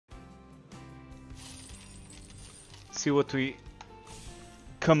see what we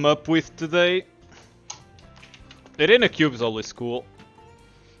come up with today. Arena Cube is always cool.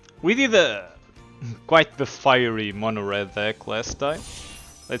 We did quite the fiery mono red deck last time.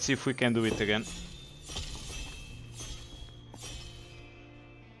 Let's see if we can do it again.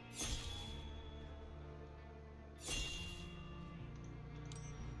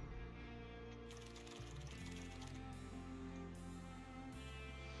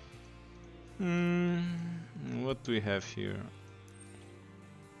 What do we have here?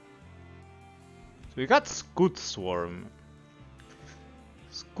 So we got Scoot Swarm.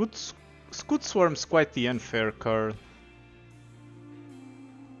 Scoot Swarm's quite the unfair card.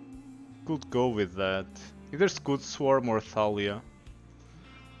 Could go with that. Either Scoot Swarm or Thalia.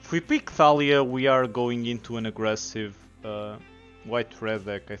 If we pick Thalia, we are going into an aggressive white-red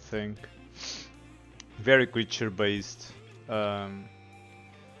deck, I think. Very creature-based.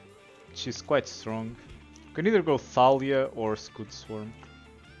 She's quite strong. You can either go Thalia or Scoot Swarm.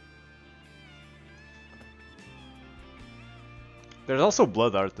 There's also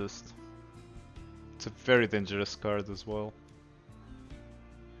Blood Artist. It's a very dangerous card as well.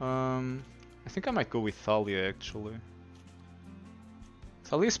 I think I might go with Thalia actually.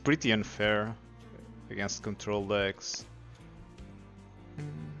 Thalia is pretty unfair against control decks.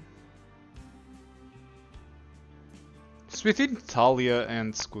 It's between Thalia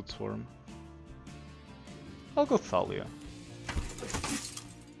and Scoot Swarm. I'll go Thalia.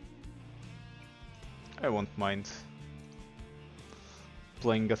 I won't mind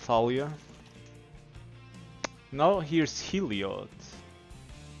playing a Thalia. Now here's Heliod.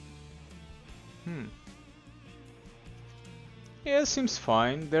 Yeah, seems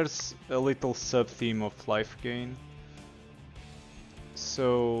fine. There's a little sub-theme of life gain.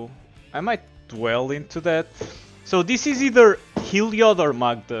 So I might dwell into that. So this is either Heliod or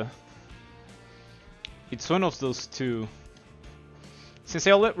Magda. It's one of those two. Since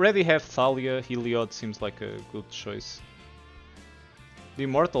I already have Thalia, Heliod seems like a good choice. The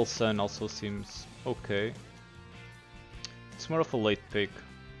Immortal Sun also seems okay. It's more of a late pick.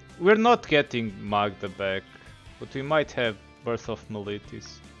 We're not getting Magda back, but we might have Birth of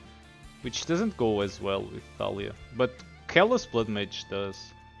Meletis, which doesn't go as well with Thalia, but Callous Blood Mage does.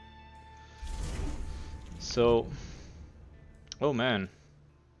 So, oh man,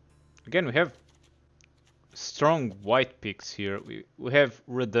 again we have strong white picks here. We have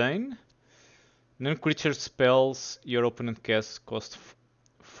Redain, non-creature spells your opponent casts cost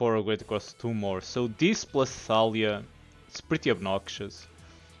 4 or greater, cost 2 more. So this plus Thalia, it's pretty obnoxious.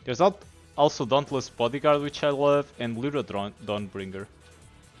 There's also Dauntless Bodyguard, which I love, and Lyra Dawnbringer.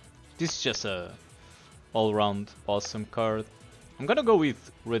 This is just a all-round awesome card. I'm gonna go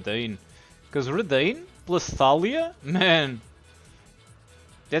with Redain, because Redain plus Thalia, man,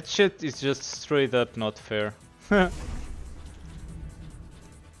 that shit is just straight up not fair.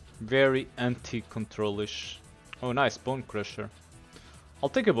 Very anti-controlish. Oh nice, Bone Crusher. I'll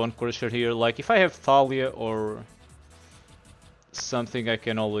take a Bone Crusher here. Like if I have Thalia or something, I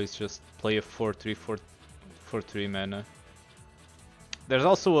can always just play a 4/3 for 3 mana. There's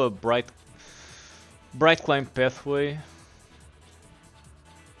also a Bright Climb Pathway.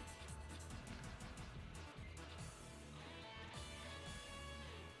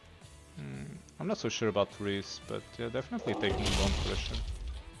 I'm not so sure about Reese, but yeah, definitely taking Bone Crusher.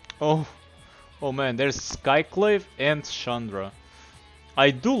 Oh man, there's Skyclave and Chandra. I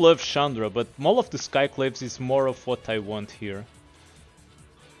do love Chandra, but Maul of the Skyclaves is more of what I want here.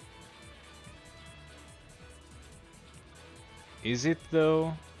 Is it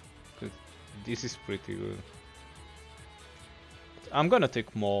though? 'Cause this is pretty good. I'm gonna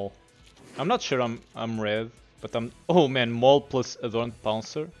take Maul. I'm not sure I'm red, but I'm. Oh man, Maul plus Adorned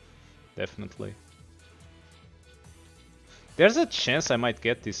Pouncer, definitely. There's a chance I might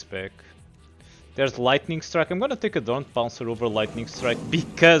get this back. There's Lightning Strike. I'm gonna take Adorned Pouncer over Lightning Strike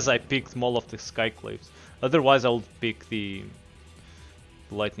because I picked Maul of the Skyclaves. Otherwise, I would pick the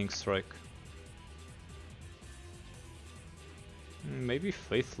Lightning Strike. Maybe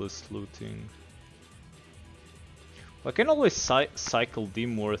Faithless Looting. I can always cycle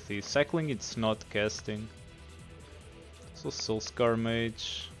Dimworthy. Cycling it's not casting. So Soulscar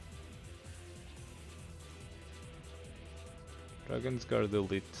Mage. Dragon's Guard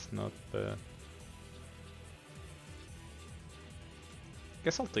Elite, not bad.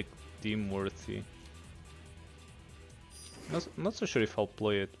 Guess I'll take Dimworthy. Not so sure if I'll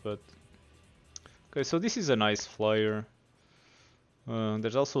play it, but... Okay, so this is a nice flyer.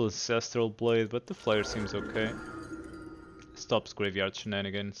 There's also Ancestral Blade, but the flyer seems okay. Stops graveyard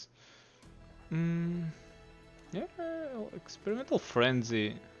shenanigans. Yeah, Experimental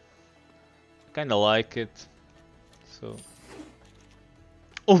Frenzy. I kinda like it. so...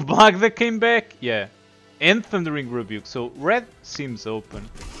 Oh, Magda came back? Yeah. And Thundering Rebuke, so red seems open.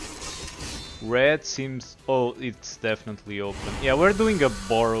 Red seems... Oh, it's definitely open. Yeah, we're doing a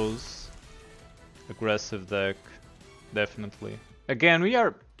Boros aggressive deck. Definitely. Again, we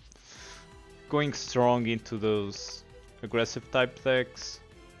are going strong into those aggressive type decks.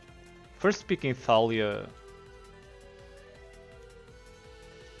 First picking Thalia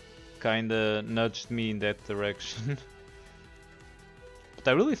kinda nudged me in that direction. But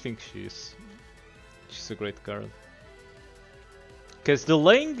I really think she's a great card. Because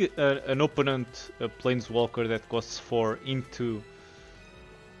delaying an opponent Planeswalker that costs 4 into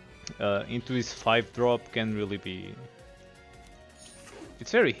his 5-drop can really be...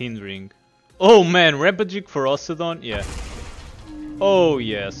 It's very hindering. Oh man, Rampaging Ferocidon? Yeah. Oh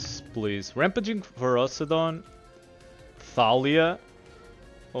yes, please. Rampaging Ferocidon, Thalia.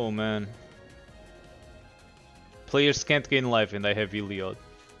 Oh man. Players can't gain life and I have Iliod.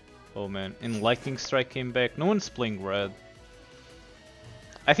 Oh man, and Lightning Strike came back. No one's playing red.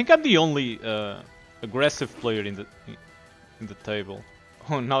 I think I'm the only aggressive player in the table.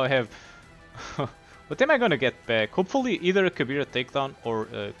 Oh, now I have... What am I gonna get back? Hopefully either a Kabira Takedown or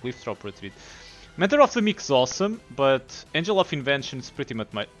a Cliffdrop Retreat. Mentor of the Mix is awesome, but Angel of Invention is pretty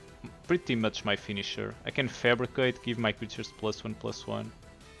much my finisher. I can Fabricate, give my creatures +1/+1.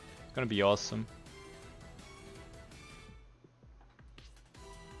 It's gonna be awesome.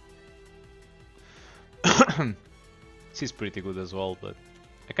 This is pretty good as well, but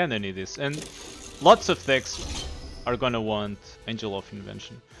I kinda need this. And lots of decks are gonna want Angel of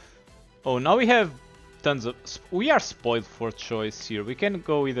Invention. Oh, now we have tons of... We are spoiled for choice here. We can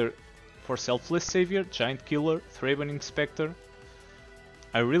go either for Selfless Savior, Giant Killer, Thraben Inspector.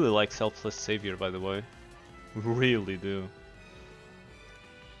 I really like Selfless Savior, by the way. Really do.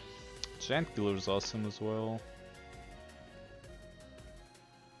 Giant Killer is awesome as well.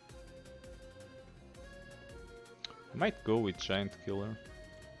 I might go with Giant Killer.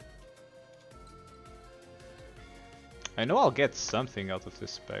 I know I'll get something out of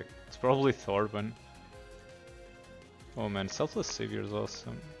this pack. It's probably Thorben. Oh man, Selfless Savior is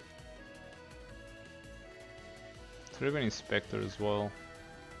awesome. Thraben Inspector as well.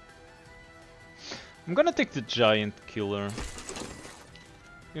 I'm gonna take the Giant Killer.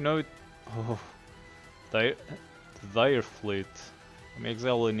 You know, oh, Dire Fleet. I'm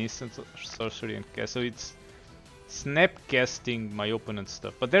exile an instant sorcery and cast, so it's snap casting my opponent's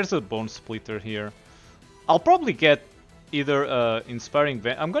stuff. But there's a Bone Splitter here. I'll probably get either Inspiring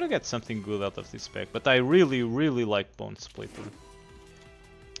Van. I'm gonna get something good out of this pack, but I really like Bone Splitter.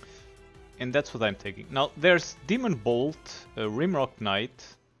 And that's what I'm taking. Now there's Demon Bolt, Rimrock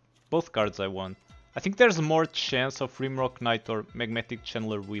Knight, both cards I want. I think there's more chance of Rimrock Knight or Magmatic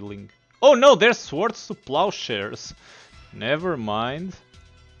Channeler Wheeling. Oh no, there's Swords to Plowshares. Never mind.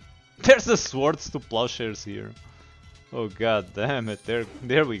 There's the Swords to Plowshares here. Oh god damn it,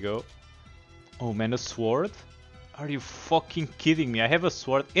 there we go. Oh man, a sword? Are you fucking kidding me? I have a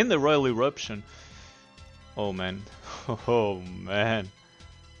sword in the Royal Eruption. Oh man. Oh man.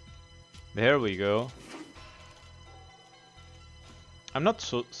 There we go. I'm not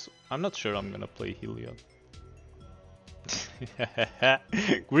sure I'm gonna play Heliod.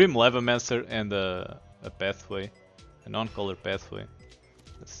 Grim Lavamancer and a pathway. A non-color pathway.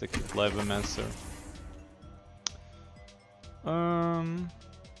 Let's take the Lavamancer.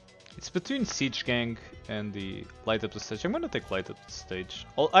 It's between Siege Gang and the Light Up the Stage. I'm gonna take Light Up the Stage.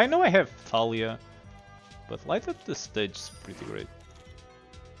 I know I have Thalia, but Light Up the Stage is pretty great.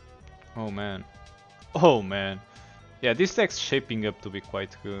 Oh man. Oh man. Yeah, this deck's shaping up to be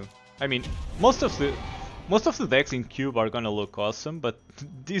quite good. I mean, most of the decks in Cube are gonna look awesome, but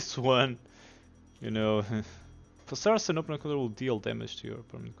this one, you know, for stars an opponent control will deal damage to your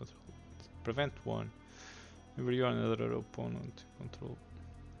permanent control. Prevent one. Whenever you are another opponent control.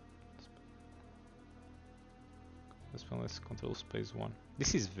 Let's control space 1.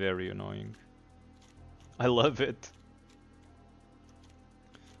 This is very annoying. I love it.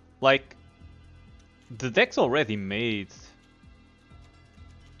 Like, the deck's already made.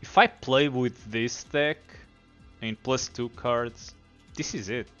 If I play with this deck, and +2 cards, this is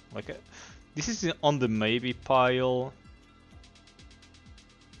it. Like, this is on the maybe pile.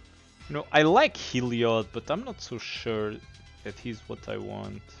 You know, I like Heliod, but I'm not so sure that he's what I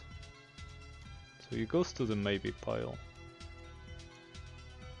want. So he goes to the maybe pile.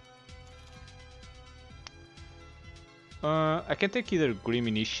 I can take either Grim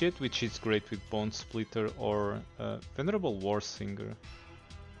Initiate, which is great with Bone Splitter, or Venerable Warsinger.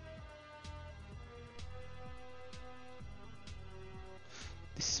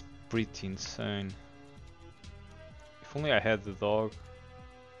 This is pretty insane. If only I had the dog.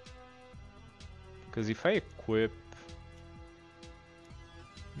 Because if I equip...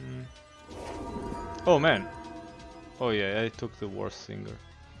 Oh man. Oh yeah, I took the War Singer.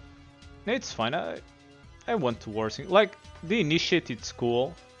 No, it's fine. I want to War Singer. Like, the Initiate, it's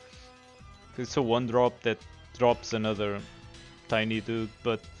cool. It's a 1-drop that drops another tiny dude,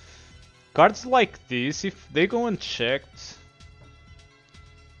 but cards like this, if they go unchecked,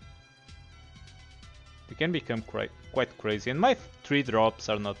 they can become quite crazy. And my 3 drops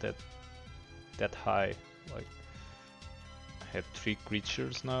are not that high. Like, I have 3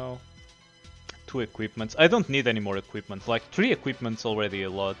 creatures now, 2 equipments. I don't need any more equipment. Like 3 equipments already a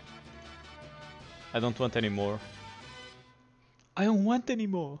lot. I don't want any more. I don't want any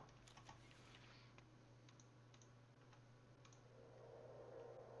more.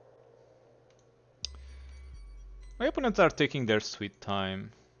 My opponents are taking their sweet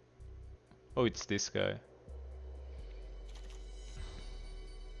time. Oh, it's this guy.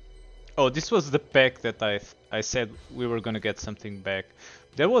 Oh, this was the pack that I said we were gonna get something back.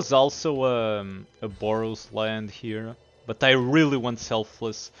 There was also a Boros land here, but I really want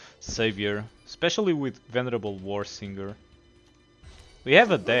Selfless Savior, especially with Venerable Warsinger. We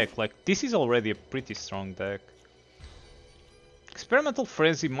have a deck, like this is already a pretty strong deck. Experimental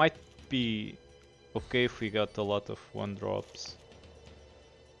Frenzy might be okay if we got a lot of 1-drops.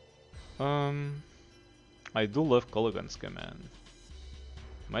 I do love Kolaghan's Command.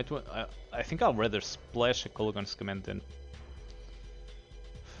 I think I'll rather splash a Kolaghan's Command than...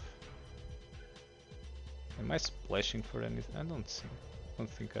 Am I splashing for anything? I don't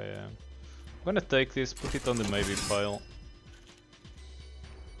think I am. I'm gonna take this, put it on the maybe pile.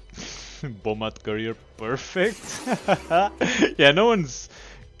 Bomat Courier, perfect. Yeah, no one's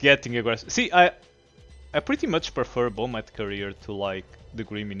getting aggressive. See, I pretty much prefer Bomat Courier to like the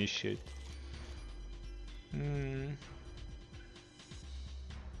Grim Initiate.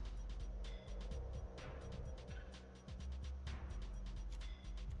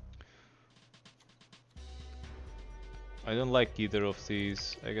 I don't like either of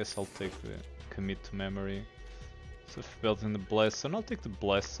these. I guess I'll take the Commit to Memory. So if built in the Blast Zone, I'll take the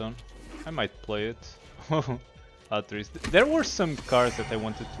Blast Zone. I might play it. There were some cards that I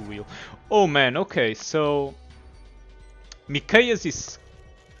wanted to wheel. Oh man, okay, so... Mikaeus is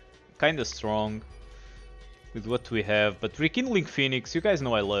kinda strong with what we have, but Rekindling Phoenix, you guys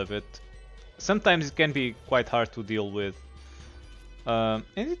know I love it. Sometimes it can be quite hard to deal with. And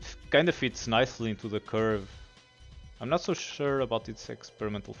it kinda fits nicely into the curve. I'm not so sure about its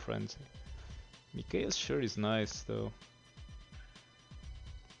Experimental Frenzy. Mikaeus sure is nice though.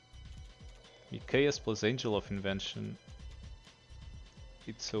 Mikaeus plus Angel of Invention.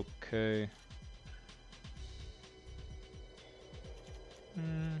 It's okay.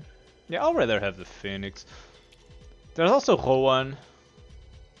 Yeah, I'll rather have the Phoenix. There's also Rowan.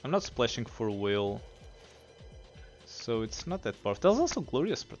 I'm not splashing for Will, so it's not that powerful. There's also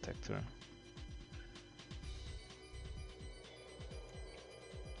Glorious Protector.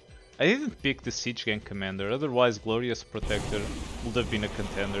 I didn't pick the Siege Gang Commander, otherwise Glorious Protector would have been a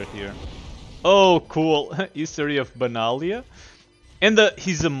contender here. Oh, cool. History of Banalia. And the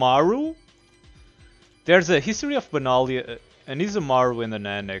Hizamaru. There's a History of Banalia, an Hizamaru and an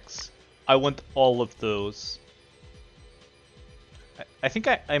Annex. I want all of those. I think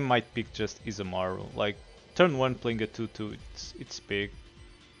I might pick just Hizamaru. Like, turn 1 playing a 2-2, it's big.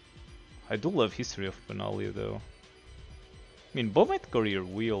 I do love History of Banalia though. I mean, Bomat Courier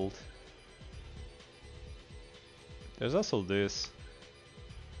wheeled. There's also this,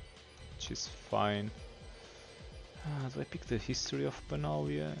 which is fine. Do I pick the History of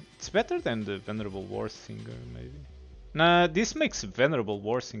Banalia? It's better than the Venerable Warsinger, maybe. Nah, this makes Venerable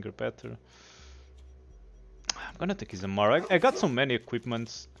Warsinger better. I'm gonna take Hizamaru. I got so many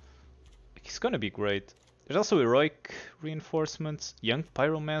equipments. He's gonna be great. There's also Heroic Reinforcements, Young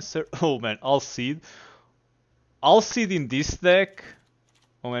Pyromancer. Oh man, Alseed. Alseed in this deck.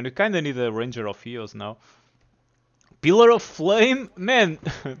 Oh man, we kinda need a Ranger of Eos now. Pillar of Flame? Man,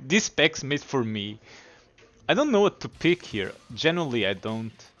 this pack's made for me. I don't know what to pick here. Genuinely, I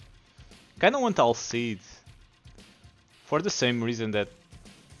don't. Kinda want Alseed. For the same reason that,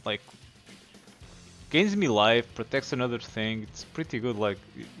 like, gains me life, protects another thing. It's pretty good. Like,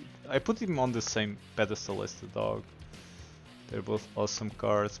 I put him on the same pedestal as the dog. They're both awesome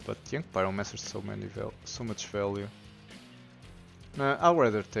cards, but Young Pyromancer so much value. Nah, I'll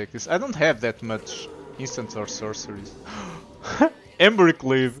rather take this. I don't have that much instants or sorceries.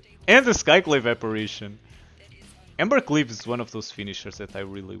 Embercleave and the Skyclave Apparition. Embercleave is one of those finishers that I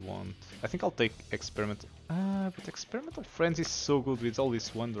really want. I think I'll take Experimental. But Experimental Frenzy is so good with all these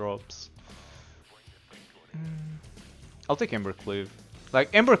 1-drops. I'll take Embercleave.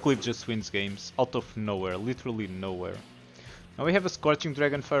 Like, Embercleave just wins games out of nowhere, literally nowhere. Now we have a Scorching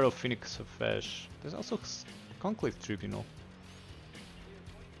Dragonfire of Phoenix of Ash. There's also Conclave Tribunal.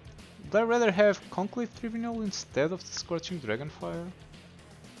 Would I rather have Conclave Tribunal instead of the Scorching Dragonfire?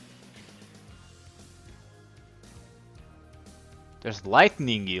 There's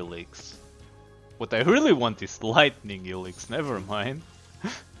Lightning Helix. What I really want is Lightning Helix, never mind.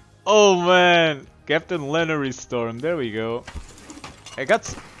 Oh man! Captain Lenary Storm, there we go. I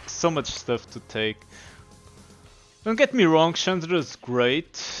got so much stuff to take. Don't get me wrong, Chandra's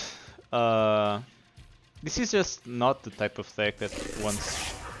great. This is just not the type of deck that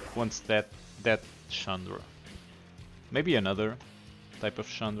wants that Chandra. Maybe another type of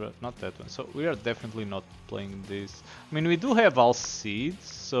Chandra, not that one. So we are definitely not playing this. I mean, we do have Alseeds,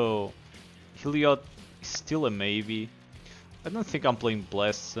 so Heliod is still a maybe. I don't think I'm playing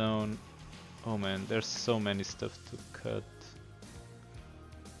Blast Zone. Oh man, there's so many stuff to cut.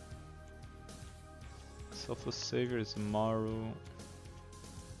 Selfless Savior is Maru.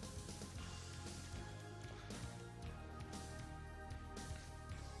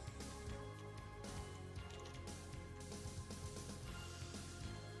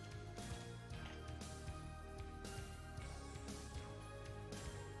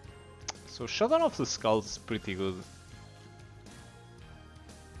 So Shutdown of the Skulls is pretty good.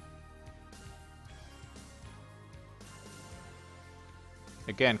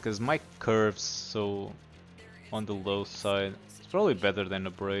 Again, because my curve's so on the low side, it's probably better than a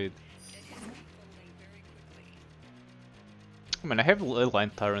Braid. I mean, I have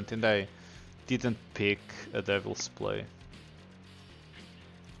Leyline Tyrant and I didn't pick a Devil's Play.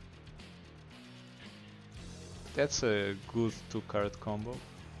 That's a good 2-card combo.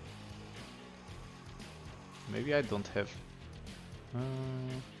 Maybe I don't have...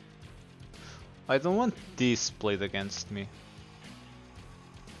 I don't want this played against me.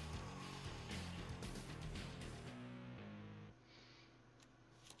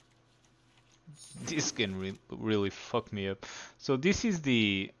 This can really fuck me up. So this is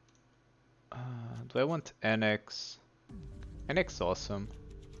the... do I want NX? NX awesome.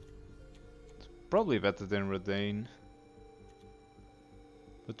 It's probably better than Redain.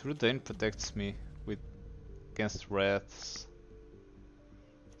 But Redain protects me with against Wraths.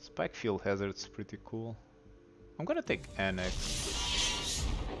 Spike Field Hazard's pretty cool. I'm gonna take NX.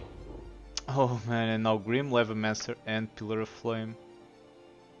 Oh man, and now Grim, Levimancer and Pillar of Flame.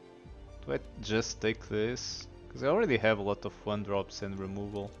 Do I just take this? Because I already have a lot of 1-drops and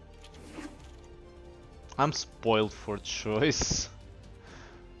removal. I'm spoiled for choice.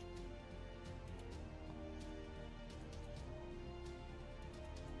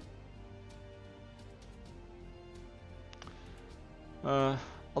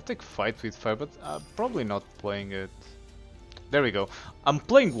 I'll take Fight with Fire, but I'm probably not playing it. There we go. I'm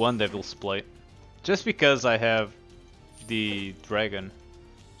playing one Devil's Play. Just because I have the Dragon.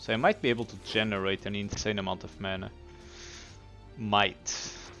 So I might be able to generate an insane amount of mana.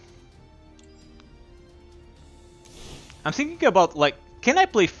 Might. I'm thinking about, like, can I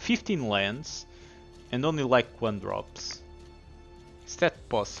play 15 lands and only like 1-drops? Is that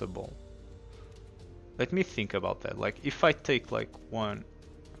possible? Let me think about that. Like, if I take like one...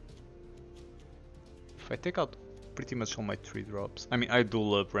 If I take out pretty much all my 3-drops. I mean, I do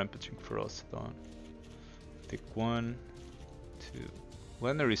love Rampaging Ferocidon. Take 1, 2...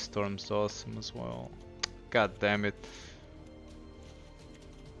 Lenary Storm's awesome as well. God damn it.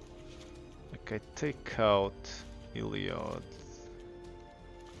 Like, I take out Iliad.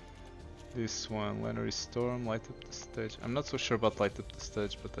 This one, Lenary Storm, Light Up the Stage. I'm not so sure about Light Up the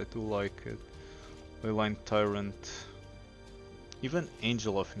Stage, but I do like it. Leyline Tyrant. Even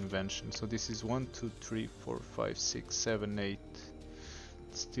Angel of Invention. So this is 1, 2, 3, 4, 5, 6, 7, 8.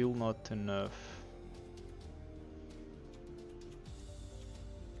 Still not enough.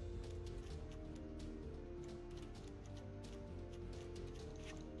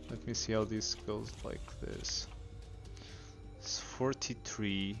 Let me see how this goes like this. It's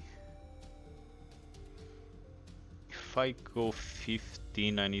 43. If I go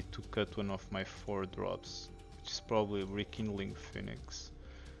 15, I need to cut one of my 4-drops, which is probably Rekindling Phoenix.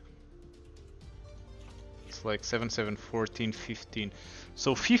 It's like 7, 7, 14, 15.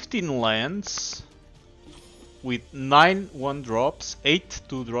 So 15 lands with 9 1-drops, 8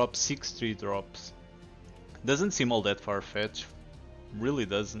 2-drops, 6 3-drops. Doesn't seem all that far-fetched. Really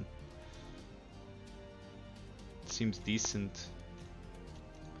doesn't. Seems decent.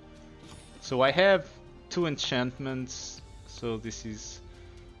 So I have 2 enchantments. So this is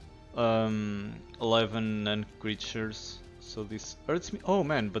 11 non-creatures. So this hurts me. Oh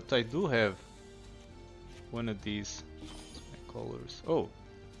man, but I do have one of these. My colors. Oh.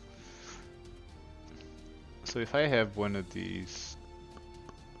 So if I have one of these,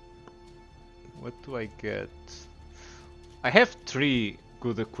 what do I get? I have 3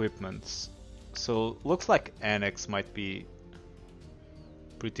 good equipments, so looks like Annex might be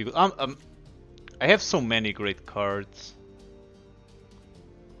pretty good. I have so many great cards.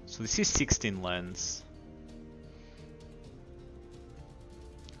 So this is 16 lands.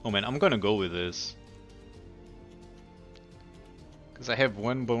 Oh man, I'm gonna go with this. Because I have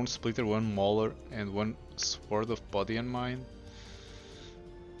 1 Bone Splitter, 1 Mauler, and 1 Sword of Body and Mind.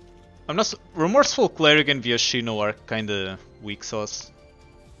 I'm not Remorseful Cleric and Viashino are kinda weak sauce.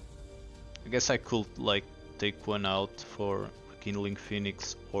 I guess I could like take one out for Kindling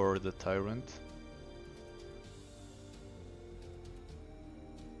Phoenix or the Tyrant.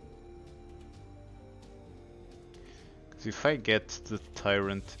 Cause if I get the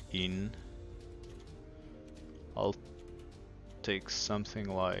Tyrant in, I'll take something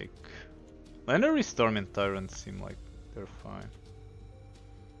like Plenary Storm and Tyrant seem like they're fine.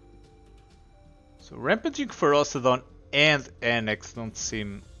 So Rampaging Ferocidon and Annex don't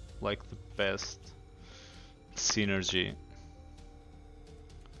seem like the best synergy.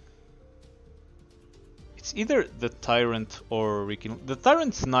 It's either the Tyrant or Rekindle. The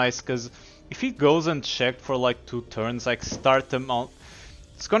Tyrant's nice because if he goes unchecked for like 2 turns, like it's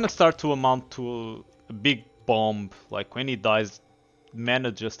gonna start to amount to a big bomb. Like when he dies,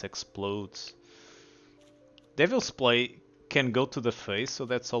 mana just explodes. Devil's Play can go to the face, so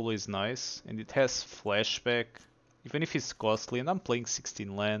that's always nice, and it has flashback, even if it's costly, and I'm playing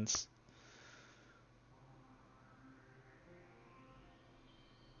 16 lands.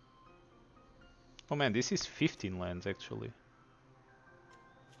 Oh man, this is 15 lands actually.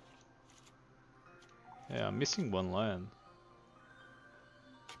 Yeah, I'm missing 1 land.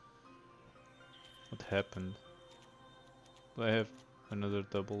 What happened? Do I have another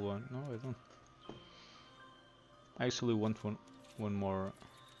double one? No, I don't. I actually want one more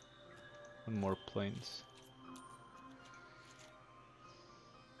planes.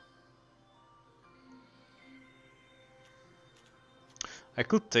 I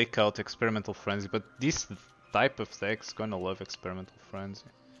could take out Experimental Frenzy, but this type of deck's gonna love Experimental Frenzy.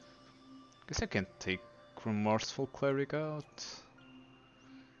 Guess I can take Remorseful Cleric out.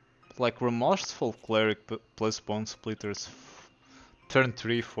 Like Remorseful Cleric plus Bone Splitters, turn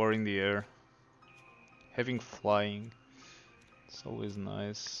 3, 4 in the air. Having flying, it's always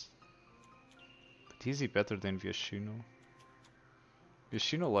nice. But is he better than Viashino?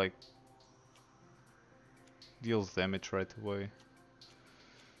 Viashino like deals damage right away.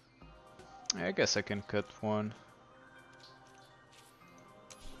 I guess I can cut one.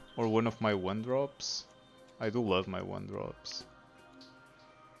 Or one of my 1-drops. I do love my 1-drops.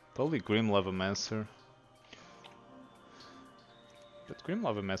 Probably Grim Lavamancer. But Grim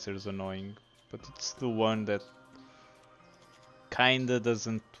Lavamancer is annoying. But it's the one that kinda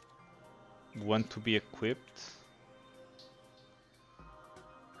doesn't want to be equipped.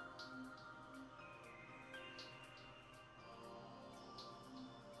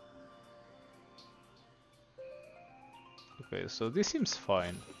 Okay, so this seems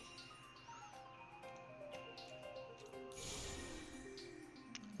fine.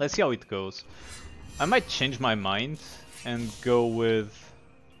 Let's see how it goes. I might change my mind and go with...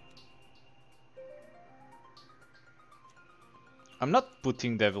 I'm not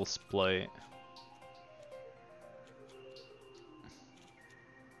putting Devil's Play.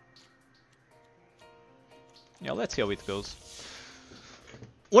 Yeah, let's see how it goes.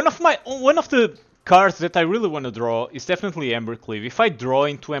 One of the cards that I really want to draw is definitely Embercleave. If I draw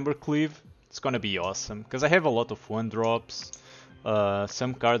into Embercleave, it's gonna be awesome because I have a lot of 1-drops,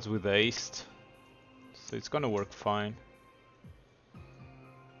 some cards with haste, so it's gonna work fine.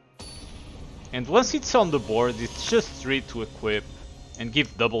 And once it's on the board, it's just 3 to equip and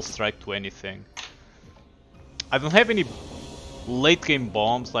give double strike to anything. I don't have any late game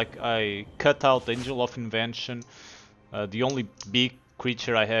bombs, like I cut out Angel of Invention. The only big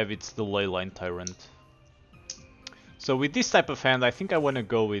creature I have is the Leyline Tyrant. So with this type of hand, I think I want to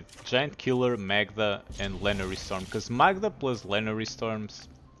go with Giant Killer, Magda, and Lenary Storm, because Magda plus Lenary Storm's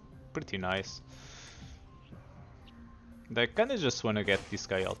pretty nice. And I kinda just want to get this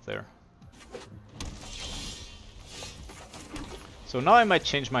guy out there. So now I might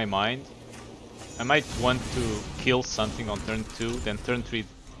change my mind. I might want to kill something on turn 2, then turn 3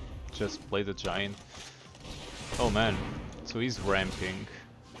 just play the Giant. Oh man, so he's ramping.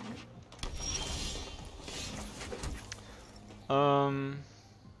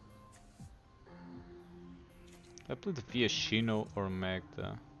 I played Viashino or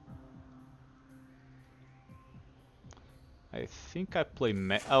Magda. I think I play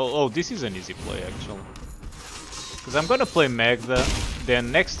oh, this is an easy play actually. Because I'm gonna play Magda,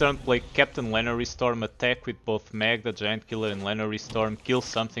 then next turn play Captain Lenary Storm, attack with both Magda, Giant Killer and Lenary Storm, kill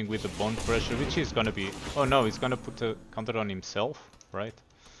something with the Bone Crusher, which is gonna be... Oh no, he's gonna put a counter on himself, right?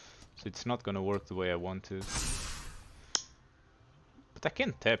 So it's not gonna work the way I want to. But I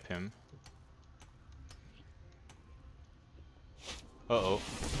can tap him. Uh-oh.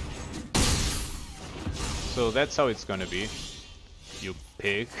 So that's how it's gonna be. You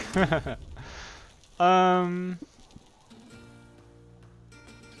pig.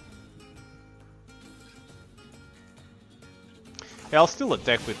 Yeah, I'll still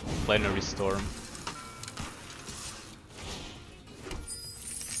attack with Plenary Storm.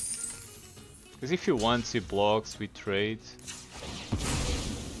 Because if he wants, he blocks, we trade.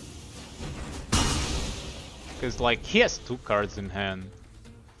 Because like, he has 2 cards in hand.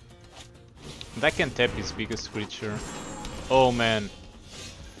 And I can tap his biggest creature. Oh man.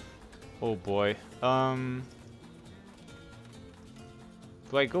 Oh boy. Do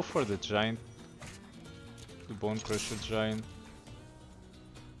I go for the giant? The Bone Crusher giant?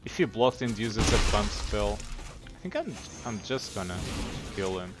 If he blocks and uses a pump spell, I think I'm just gonna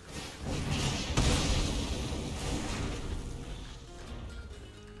kill him.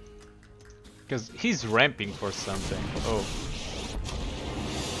 Because he's ramping for something. Oh.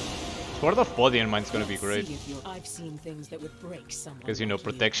 Sword of Body and Mind's gonna be great. I've seen things that would break someone. Because you know,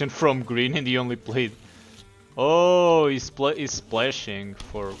 protection from green and he only played... Oh, he's splashing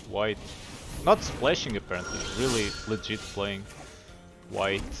for white. Not splashing apparently, really legit playing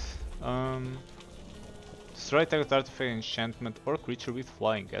white. Destroy target artifact, enchantment or creature with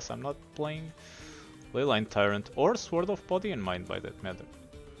flying. Guess I'm not playing Leyline Tyrant or Sword of Body and Mind by that matter.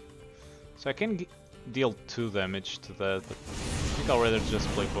 So I can deal 2 damage to that, but I think I'll rather just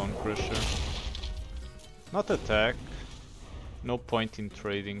play Bone Crusher. Not attack. No point in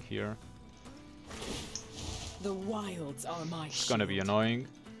trading here. The wilds are my It's gonna be annoying.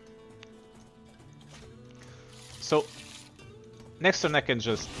 So next turn I can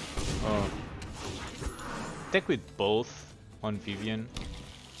just attack with both on Vivian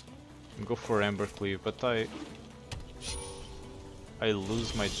and go for Embercleave, but I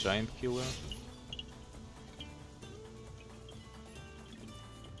lose my Giant Killer.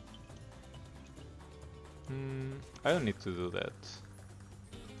 I don't need to do that.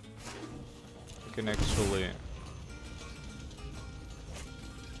 I can actually...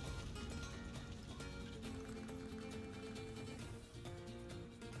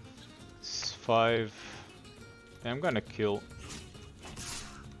 It's 5... I'm gonna kill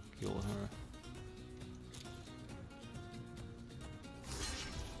her.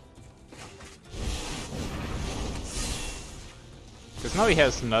 Because now he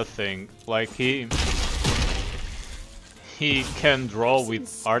has nothing, like he can draw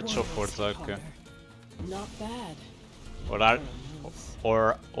with Arch of Orzhaka. Not bad.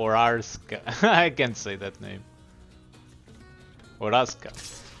 Or Arska. I can't say that name. Oraska.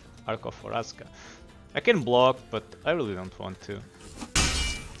 Arc of Oraska. I can block, but I really don't want to.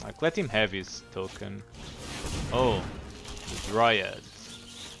 Like, let him have his token. Oh, the Dryad.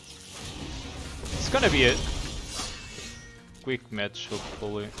 It's gonna be a quick match,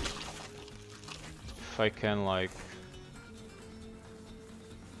 hopefully. If I can, like,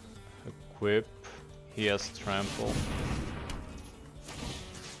 equip. He has trample.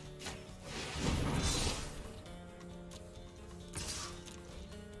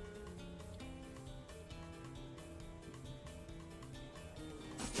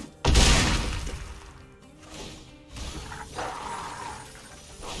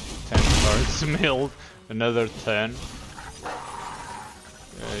 Milled another 10.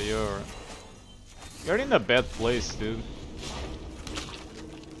 Yeah, you're in a bad place, dude.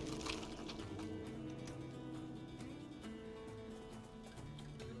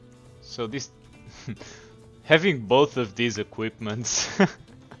 So this having both of these equipments,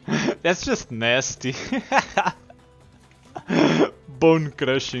 that's just nasty. Bone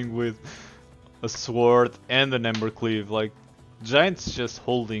crushing with a sword and an Embercleave, like Giant's just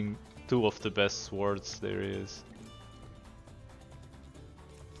holding 2 of the best swords there is.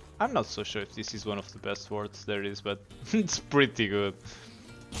 I'm not so sure if this is one of the best swords there is, but it's pretty good.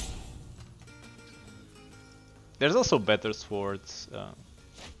 There's also better swords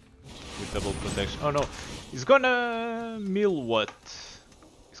with double protection. Oh no, he's gonna mill what?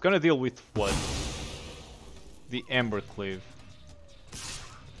 He's gonna deal with what? The Embercleave.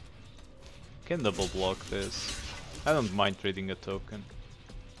 Can double block this. I don't mind trading a token.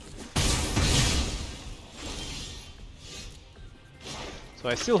 So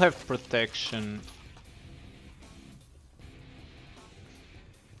I still have protection.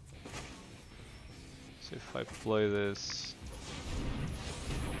 if I play this.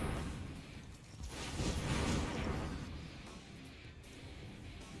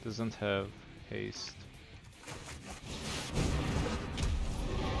 Doesn't have haste.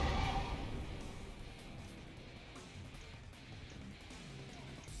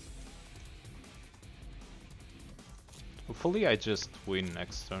 Hopefully I just win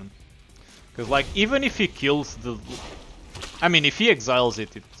next turn. Because like, even if he kills the... I mean, if he exiles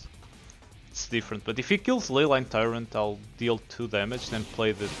it, it's different. But if he kills Leyline Tyrant, I'll deal 2 damage, then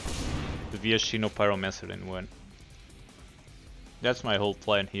play the Viashino Pyromancer and win. That's my whole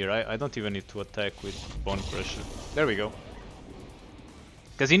plan here. I don't even need to attack with Bone Crusher. There we go.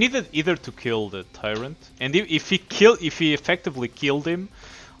 Because he needed either to kill the Tyrant, and if he effectively killed him,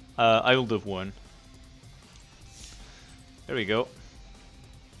 I would have won. There we go.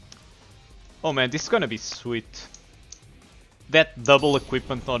 Oh man, this is gonna be sweet. That double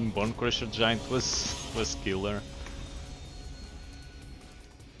equipment on Bone Crusher Giant was killer.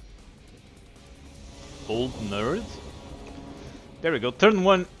 Old nerd. There we go. Turn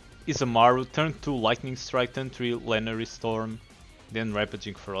 1 is a Maru, turn 2 Lightning Strike, turn 3 Lenary Storm, then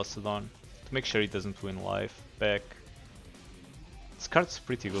Rampaging Ferocidon to make sure he doesn't win life back. This card's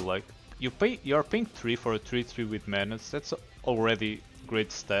pretty good. Like you're paying 3 for a 3/3 with menace. That's already great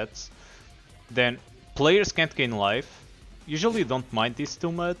stats. Then players can't gain life. Usually don't mind this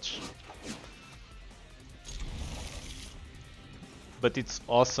too much, but it's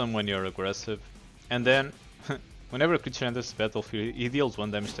awesome when you're aggressive. And then whenever a creature enters the battlefield, he deals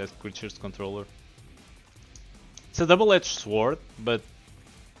 1 damage to that creature's controller. It's a double-edged sword, but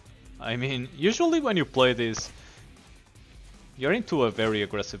I mean, usually when you play this, you're into a very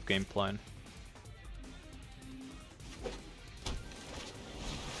aggressive game plan.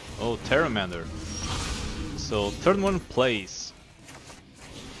 Oh, Terramander. So turn 1 plays.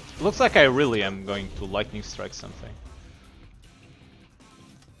 Looks like I really am going to Lightning Strike something.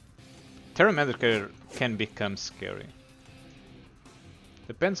 Terramander can become scary.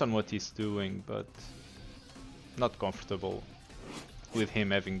 Depends on what he's doing, but not comfortable with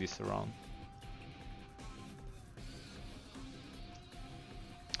him having this around.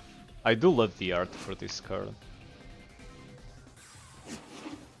 I do love the art for this card.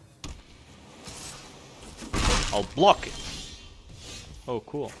 I'll block it. Oh,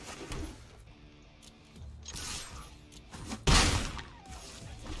 cool.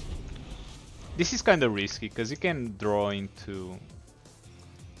 This is kind of risky because you can draw into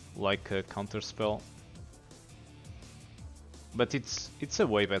like a counter spell, but it's a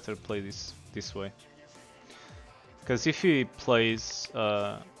way better play this way. Because if he plays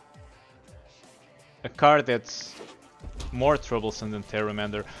a card that's more troublesome than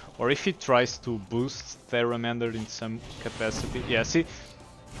Terramander, or if he tries to boost Terramander in some capacity. Yeah, see,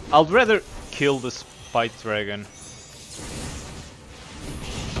 I'd rather kill the Spite Dragon.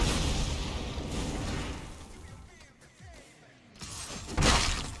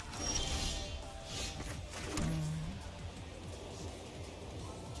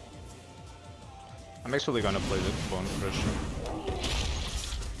 I'm actually gonna play the Bone Crusher.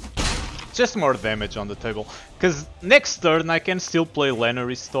 Just more damage on the table, because next turn I can still play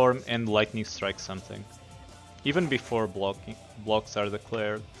Lenary Storm and Lightning Strike something, even before blocks are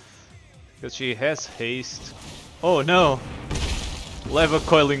declared, because she has haste. Oh no! Leva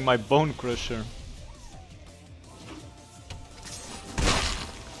coiling my Bone Crusher.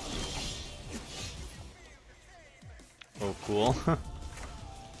 Oh cool.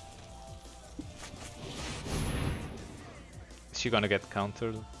 Is she gonna get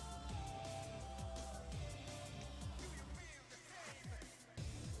countered?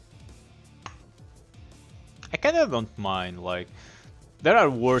 I kinda don't mind, like, there are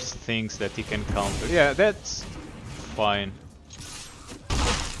worse things that he can counter. Yeah, that's fine.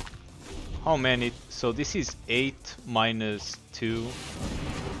 How many? So this is 8 minus 2.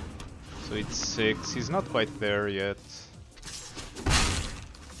 So it's 6. He's not quite there yet.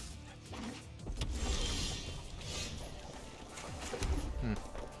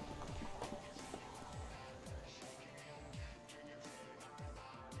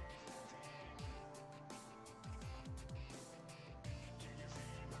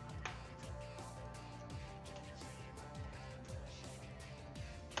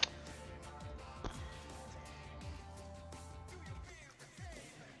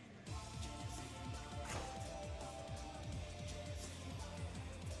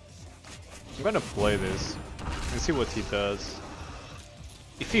 I'm gonna play this and see what he does.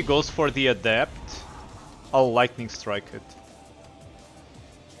 If he goes for the Adapt, I'll Lightning Strike it.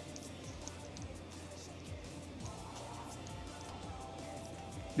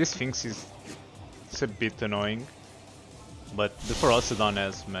 This Sphinx is a bit annoying. But the Ferocidon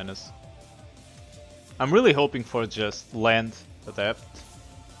has menace. I'm really hoping for just land adapt.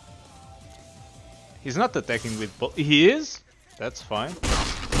 He's not attacking with he is? That's fine.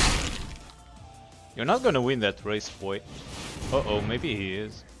 You're not gonna win that race, boy. Uh-oh, maybe he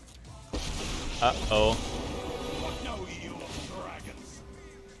is. Uh-oh.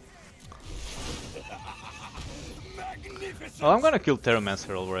 Well, I'm gonna kill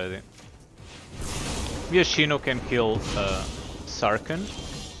Terramancer already. Yashino can kill Sarkhan.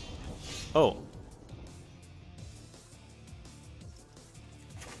 Oh.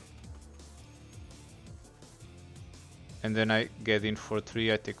 And then I get in for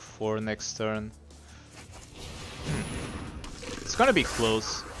 3, I take 4 next turn. It's gonna be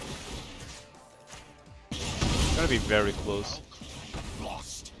close. It's gonna be very close.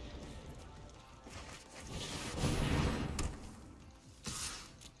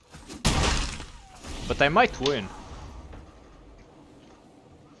 But I might win.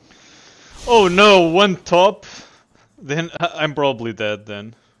 Oh no, one top? Then I'm probably dead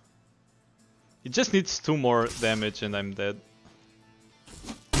then. He just needs 2 more damage and I'm dead.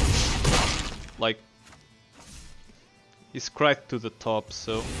 Like, he's cracked to the top,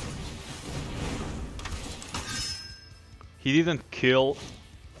 so he didn't kill.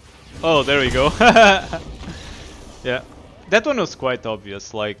 Oh, there we go. Yeah, that one was quite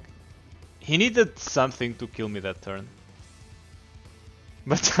obvious. Like, he needed something to kill me that turn.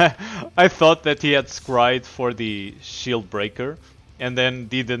 But I thought that he had scryed for the shield breaker and then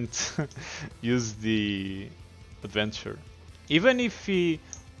didn't use the adventure. Even if he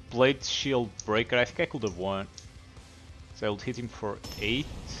played shield breaker, I think I could have won. So I would hit him for 8.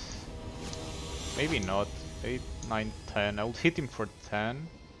 Maybe not. 8, 9, 10. I would hit him for 10.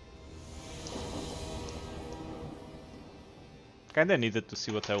 Kinda needed to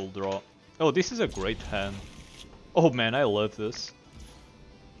see what I will draw. Oh, this is a great hand. Oh man, I love this.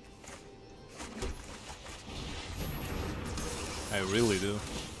 I really do.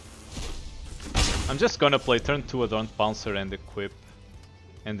 I'm just gonna play turn 2 Adorned Bouncer and equip.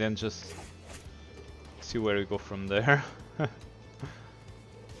 And then just see where we go from there.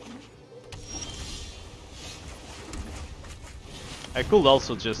 I could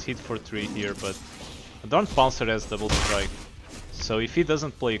also just hit for 3 here, but Adorned Bouncer has double strike. So if he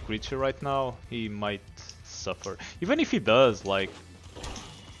doesn't play a creature right now, he might suffer. Even if he does, like,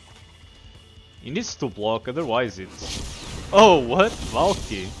 he needs to block, otherwise it's... Oh, what?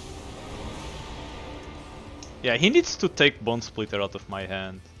 Valky? Yeah, he needs to take Bone Splitter out of my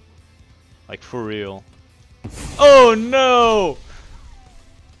hand. Like, for real. Oh no!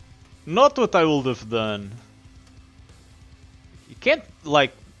 Not what I would have done. You can't,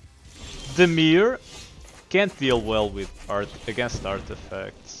 like... Demir can't deal well with against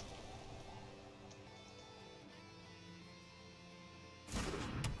artifacts.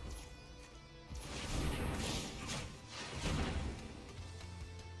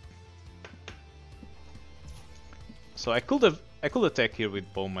 So I could attack here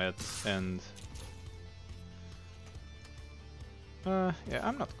with Bomet and yeah,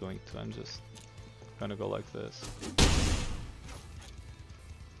 I'm not going to. I'm just gonna go like this.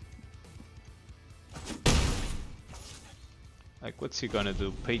 Like, what's he gonna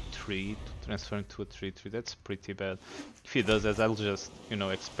do? Pay 3 to transfer into a 3/3. That's pretty bad. If he does that, I'll just, you know,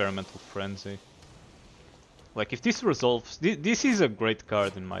 Experimental Frenzy. Like, if this resolves, this is a great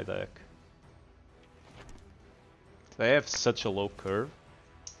card in my deck. I have such a low curve.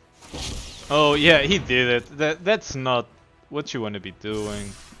 Oh yeah, he did it. That's not what you want to be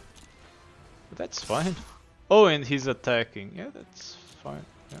doing. But that's fine. Oh, and he's attacking. Yeah, that's fine.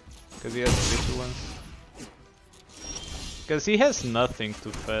 Yeah, because he has vigilance. Because he has nothing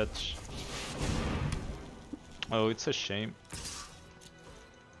to fetch. Oh, it's a shame.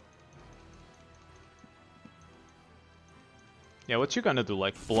 Yeah, what you gonna do?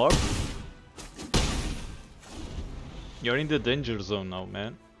 Like, block? You're in the danger zone now,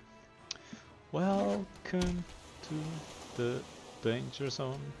 man. Welcome to the danger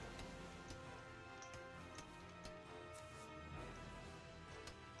zone.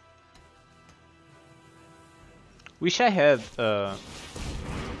 Wish I had,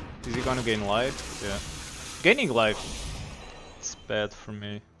 is he gonna gain life? Yeah. Gaining life, it's bad for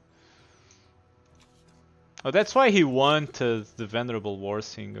me. Oh, that's why he wanted the Venerable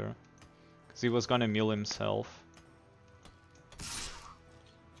Warsinger. Because he was gonna mill himself.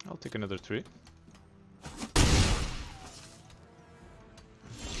 I'll take another 3.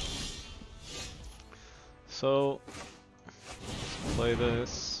 So, let's play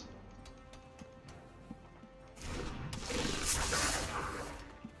this.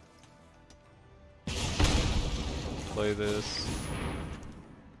 play this.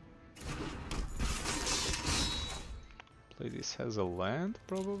 Play this as a land,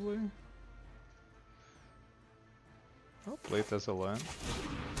 probably. I'll play it as a land.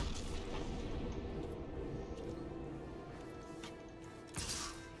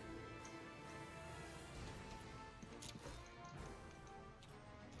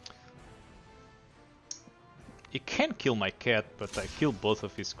 You can kill my cat, but I kill both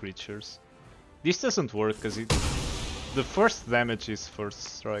of his creatures. This doesn't work because the first damage is first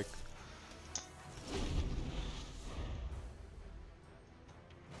strike.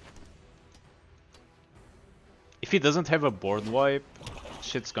 If he doesn't have a board wipe,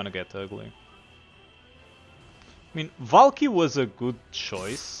 shit's gonna get ugly. I mean, Valky was a good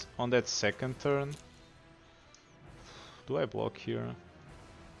choice on that second turn. Do I block here?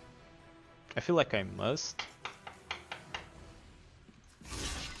 I feel like I must.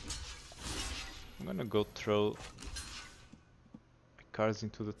 I'm gonna go throw my cards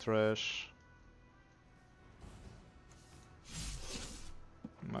into the trash.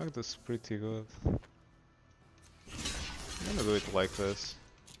 Magda's pretty good. I'm gonna do it like this.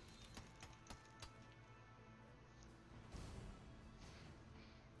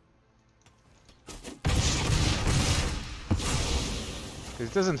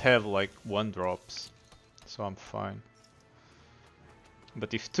 It doesn't have like 1 drops, so I'm fine.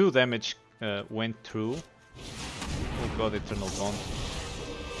 But if 2 damage went through, oh god, Eternal Bond.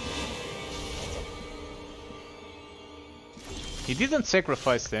 He didn't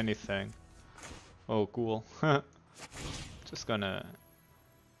sacrifice anything. Oh cool. Just gonna...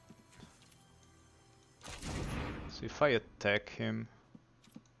 So if I attack him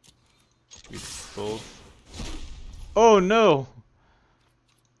with both... Oh no!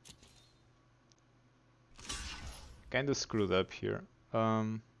 Kinda screwed up here.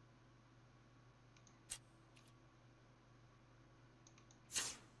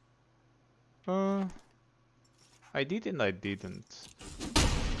 I did and I didn't.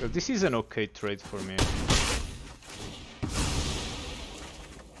 This is an okay trade for me.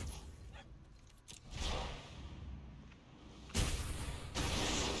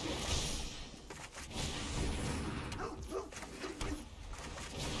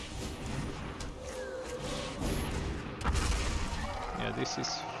 Yeah, this is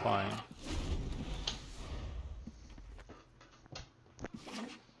fine.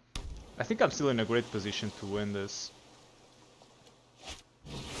 I think I'm still in a great position to win this.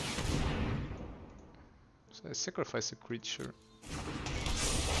 So I sacrifice a creature.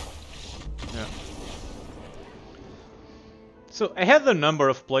 Yeah. So I had a number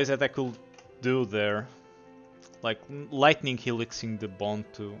of plays that I could do there. Like lightning helixing the bond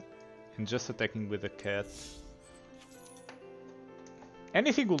too, and just attacking with a cat.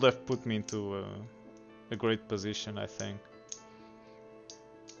 Anything would have put me into a great position, I think.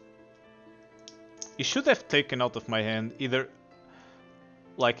 He should have taken out of my hand either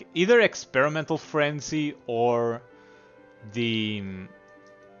Experimental Frenzy or the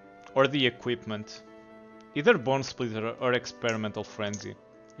equipment. Either Bone Splitter or Experimental Frenzy.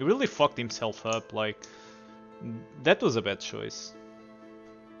 He really fucked himself up, like that was a bad choice.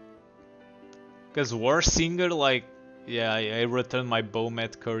 Cause War Singer, like, yeah, I return my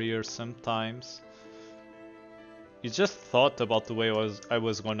Bowmat Courier sometimes. He just thought about the way I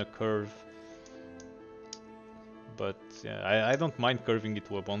was gonna curve. But yeah, I don't mind curving it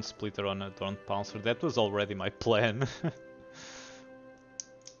to a Bone Splitter on a Dawn Pouncer. That was already my plan.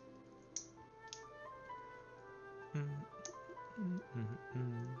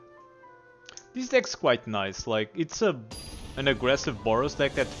 This deck's quite nice. Like, it's an aggressive Boros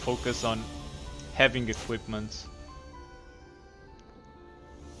deck that focuses on having equipment.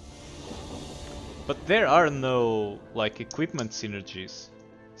 But there are no like equipment synergies.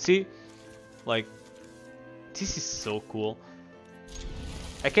 See, like, this is so cool.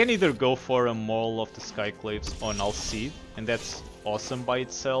 I can either go for a Maul of the Skyclaves on Alcide, and that's awesome by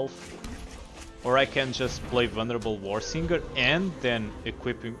itself, or I can just play Vulnerable Warsinger and then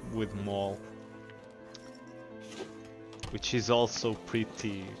equip him with Maul, which is also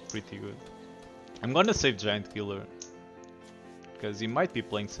pretty good. I'm gonna save Giant Killer, because he might be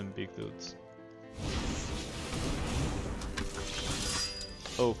playing some big dudes.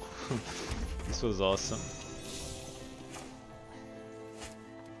 Oh, this was awesome.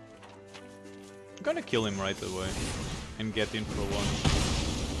 I'm gonna kill him right away and get in for one.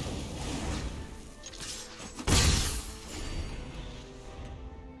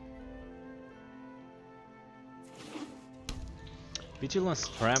 Vigilance,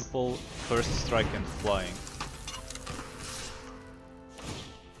 Trample, First Strike and Flying.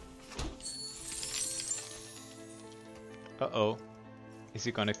 Uh-oh. Is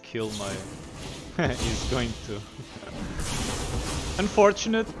he gonna kill my... He's going to.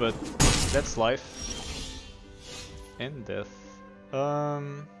 Unfortunate, but that's life. And death.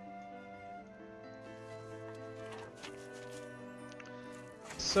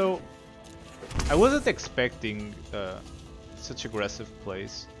 So, I wasn't expecting such aggressive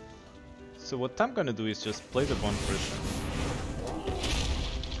plays. So what I'm gonna do is just play the Bone Crusher.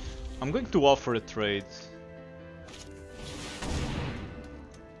 I'm going to offer a trade.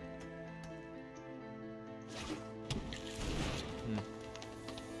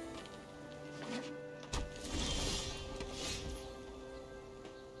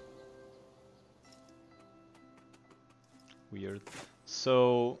 Weird.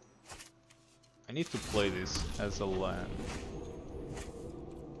 So I need to play this as a land.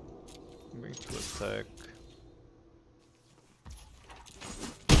 I'm going to attack.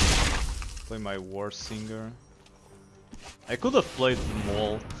 Play my War Singer. I could have played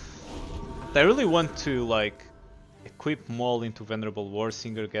Maul. I really want to like equip Maul into Venerable War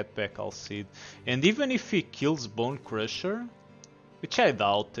Singer, get back Alcide. And even if he kills Bone Crusher, which I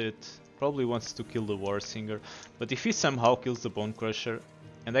doubt it, probably wants to kill the War Singer, but if he somehow kills the Bone Crusher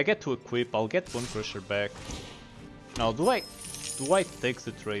and I get to equip, I'll get Bone Crusher back. Now, do I take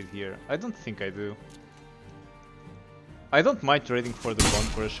the trade here? I don't think I do. I don't mind trading for the Bone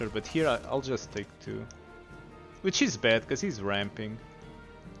Crusher, but here I'll just take 2. Which is bad, because he's ramping.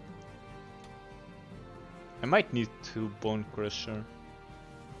 I might need 2 Bone Crusher.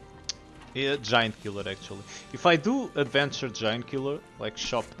 Yeah, Giant Killer actually. If I do Adventure Giant Killer, like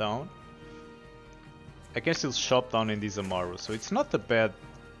shop down, I can still shop down in this Amaru, so it's not a bad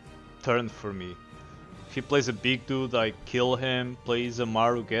turn for me. If he plays a big dude, I kill him, plays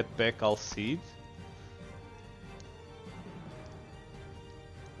Amaru, get back Alcide.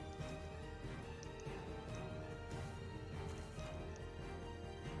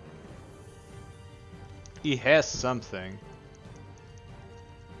 He has something.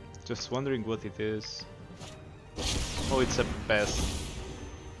 Just wondering what it is. Oh, it's a pest.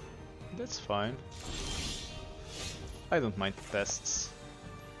 That's fine. I don't mind pests.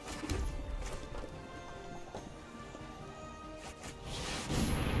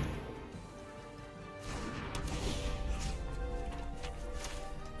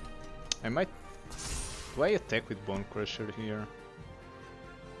 I might... Do I attack with Bone Crusher here?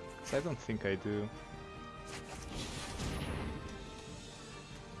 'Cause I don't think I do.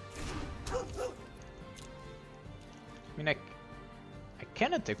 I mean, I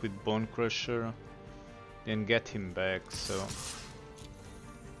can attack with Bone Crusher and get him back, so...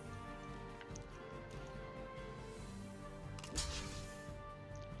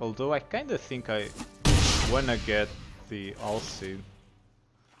 Although I kinda think I wanna get the Alcide.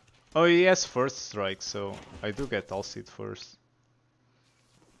 Oh, he has first strike, so I do get Alcide first.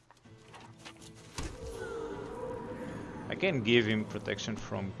 I can give him protection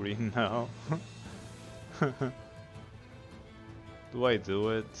from green now. Do I do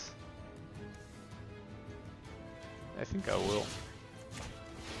it? I think I will.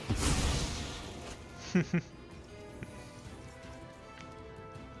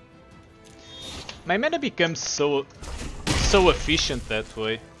 My mana becomes so efficient that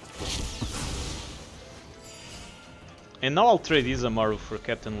way. And now I'll trade Izamaru for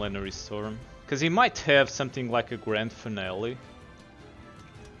Captain Lenary Storm, because he might have something like a Grand Finale.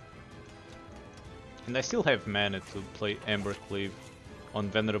 And I still have mana to play Embercleave on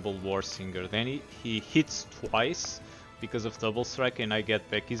Venerable War Singer. Then he hits twice because of Double Strike and I get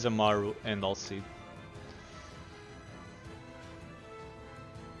back Izamaru and Alcide.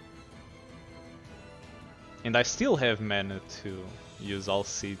 And I still have mana to use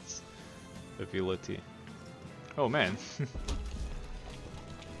Alcide's ability. Oh man.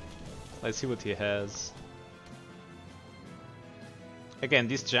 Let's see what he has. Again,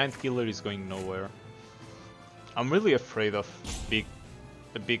 this Giant Killer is going nowhere. I'm really afraid of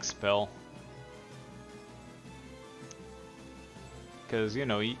a big spell. Because, you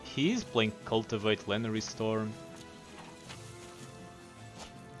know, he is playing Cultivate Lenary Storm.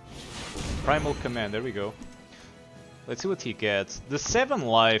 Primal Command, there we go. Let's see what he gets. The 7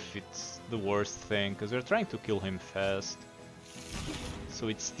 life, it's the worst thing, because we're trying to kill him fast. So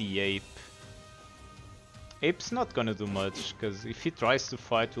it's the Ape. Ape's not gonna do much, because if he tries to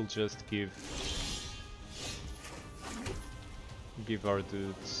fight, we'll just give our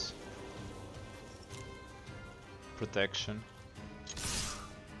dudes protection.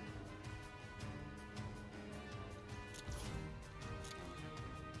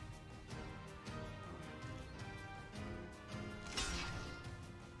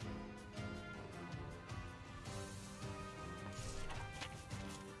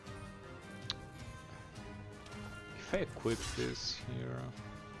 If I equip this here...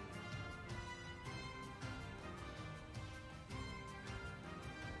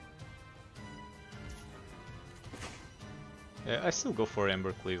 Yeah, I still go for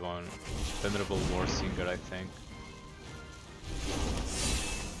Embercleave on Venerable Warsinger, I think.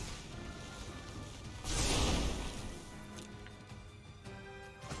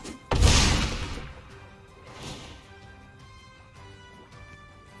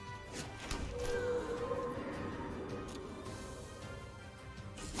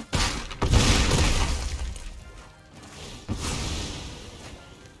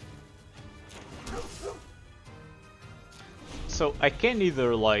 So I can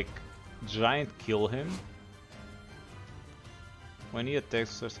either like giant kill him when he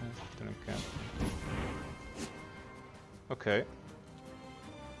attacks or something. Then I can. Okay.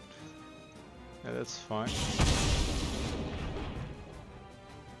 Yeah, that's fine.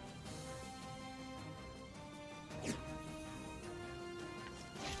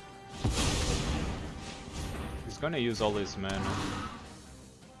 He's gonna use all his mana.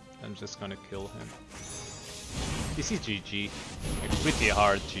 I'm just gonna kill him. This is GG. Like, pretty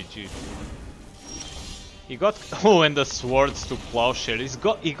hard GG. He got oh, and the swords to plowshare.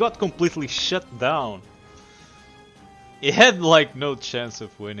 He got completely shut down. He had like no chance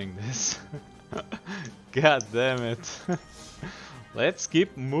of winning this. God damn it. Let's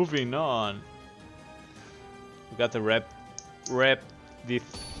keep moving on. We got to wrap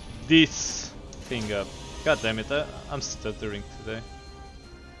this thing up. God damn it, I'm stuttering today.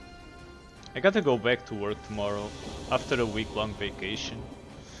 I gotta go back to work tomorrow after a week-long vacation.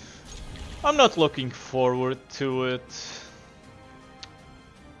 I'm not looking forward to it.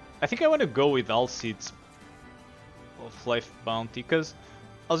 I think I want to go with Alcid's of Life Bounty, because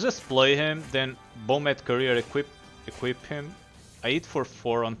I'll just play him, then Bomb-at Courier equip him. I hit for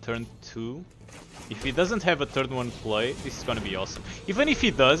 4 on turn 2. If he doesn't have a turn 1 play, this is gonna be awesome. Even if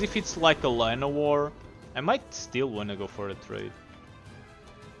he does, if it's like a Lina War, I might still wanna go for a trade.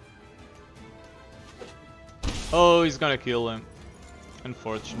 Oh, he's gonna kill him.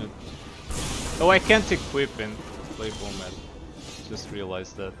 Unfortunate. Oh, I can't equip and play Bomb-at. Just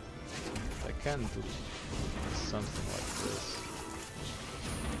realized that. I can do something like this.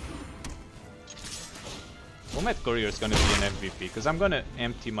 Bomb-at Courier is gonna be an MVP, because I'm gonna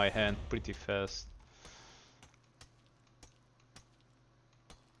empty my hand pretty fast.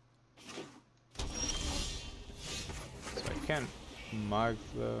 So I can mark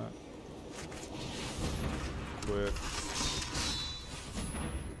the quick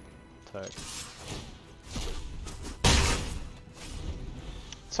attack.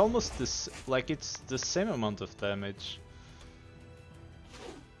 It's almost this, like it's the same amount of damage.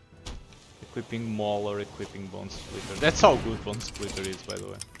 Equipping Maul or equipping Bone Splitter. That's how good Bone Splitter is, by the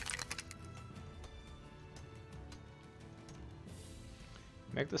way.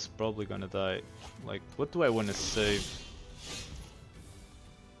 Magda's probably gonna die. Like, what do I want to save?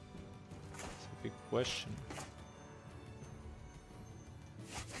 It's a big question.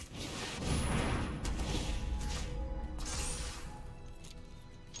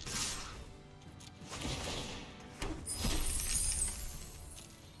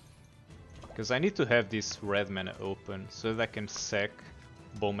 Because I need to have this red mana open so that I can sack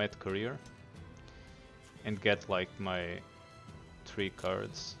Bomb-at Courier and get like my 3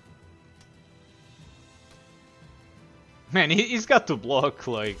 cards. Man, he's got to block,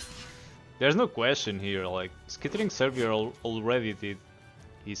 like, there's no question here, like, Skittering Servier already did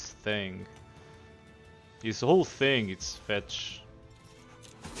his thing. His whole thing is fetch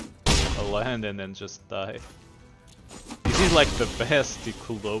a land and then just die. This is like the best he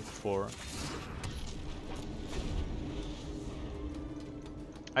could hope for.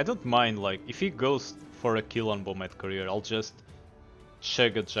 I don't mind, like, if he goes for a kill on Bomb-at Courier, I'll just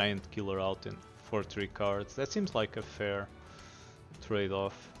chug a giant killer out for 3 cards. That seems like a fair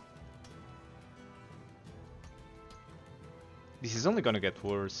trade-off. This is only gonna get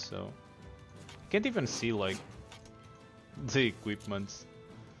worse, so... Can't even see, like, the equipments.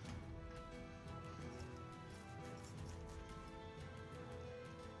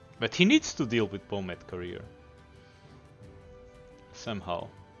 But he needs to deal with Bomb-at Courier. Somehow.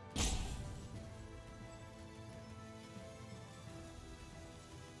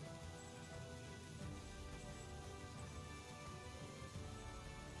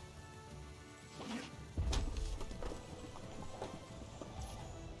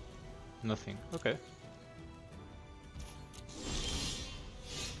 Nothing. Okay.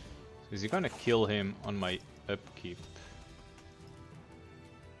 So is he gonna kill him on my upkeep?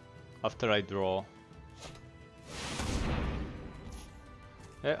 After I draw?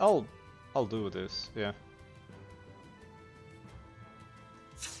 Yeah, I'll do this, yeah.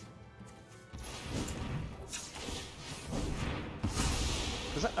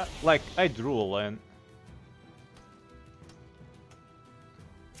 'Cause like, I drew a land.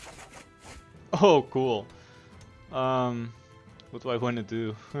 Oh, cool. What do I want to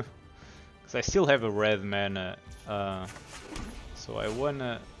do? Because I still have a red mana. So I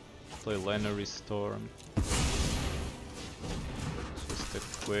wanna play Lenary Storm. Just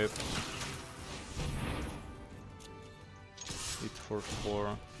equip. Hit for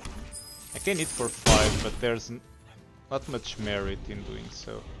 4. I can hit for 5, but there's not much merit in doing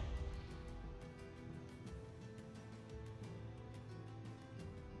so.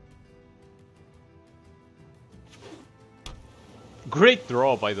 Great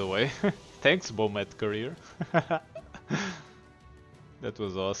draw, by the way. Thanks, Bomet Career. That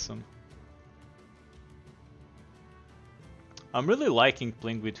was awesome. I'm really liking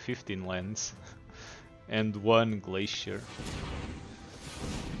playing with 15 lands and 1 Glacier.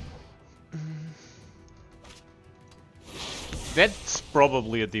 That's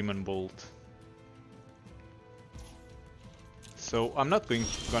probably a Demon Bolt. So I'm not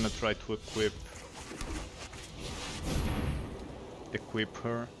gonna try to equip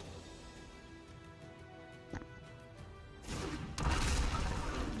her.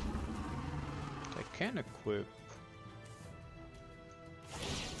 I can equip.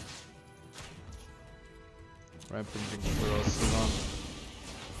 Rampaging Ferocity.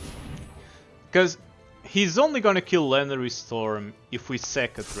 Because he's only gonna kill Lenary Storm if we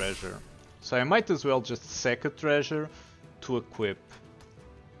sack a treasure. So I might as well just sack a treasure to equip.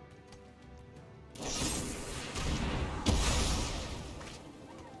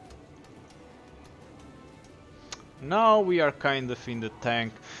 Now we are kind of in the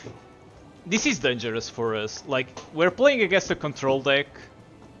tank. This is dangerous for us. Like, we're playing against a control deck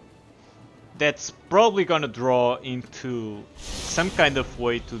that's probably gonna draw into some kind of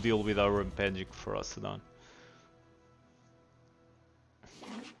way to deal with our Rampaging Ferocidon.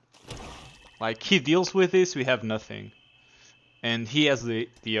 Like, he deals with this, we have nothing. And he has the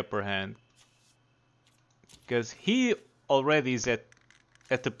upper hand. Because he already is at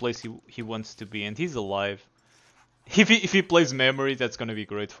the place he wants to be, and he's alive. If he plays Memory, that's gonna be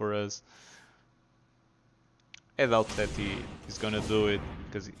great for us. I doubt that he is gonna do it,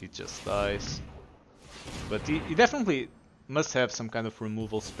 because he just dies. But he definitely must have some kind of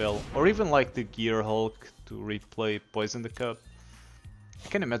removal spell, or even like the Gear Hulk to replay Poison the Cup. I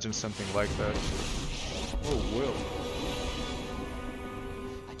can imagine something like that. Oh, well.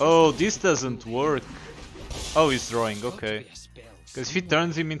 Oh, this doesn't work. Oh, he's drawing, okay. Because if he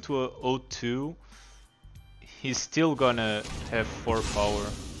turns him into a 0-2, he's still gonna have 4 power.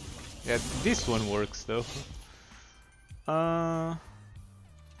 Yeah, this one works though. Yeah,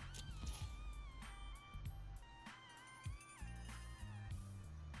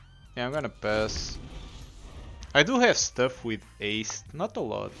 I'm gonna pass. I do have stuff with Ace, not a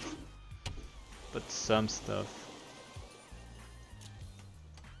lot, but some stuff.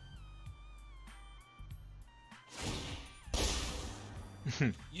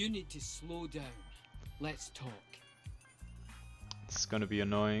 You need to slow down. Let's talk. It's gonna be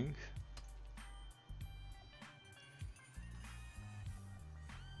annoying.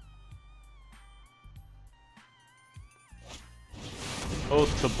 Oh,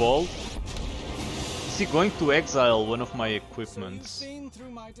 Tybalt? Is he going to exile one of my equipments?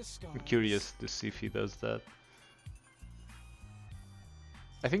 I'm curious to see if he does that.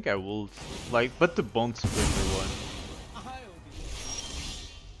 I think I will. Like, but the Bone Splitter one.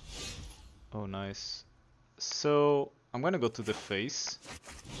 Oh, nice. So, I'm gonna go to the face.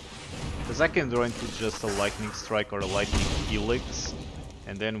 Because I can draw into just a Lightning Strike or a Lightning Helix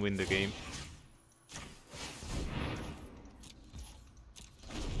and then win the game.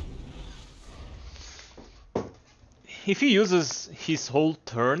 If he uses his whole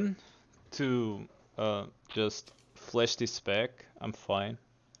turn to just flash this back, I'm fine.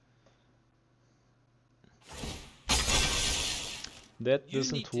 That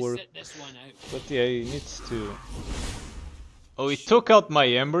doesn't work, but yeah, he needs to. Oh, he took out my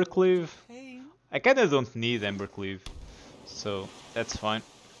Embercleave? I kinda don't need Embercleave, so that's fine.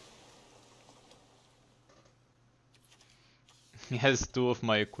 He has 2 of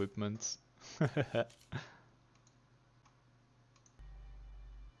my equipments.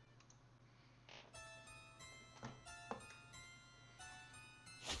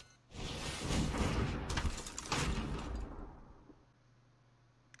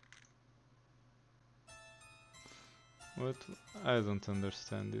 What? I don't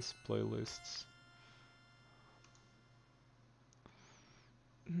understand these playlists.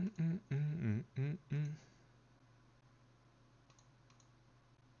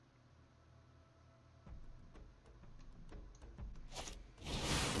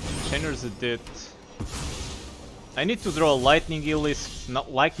 Trainer's Edit. I need to draw a Lightning Elise,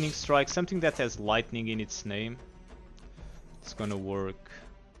 not Lightning Strike, something that has lightning in its name. It's gonna work.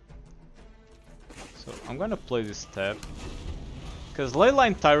 So I'm gonna play this tap. Because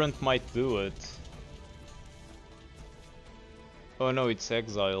Leyline Tyrant might do it. Oh no, it's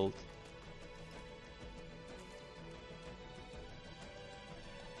exiled.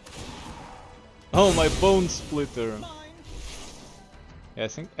 Oh, my Bone Splitter. Yeah, I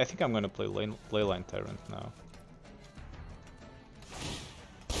think I'm gonna play Leyline Tyrant now.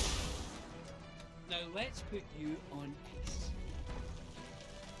 Now let's put you on ice.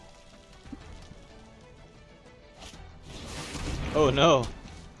 Oh no!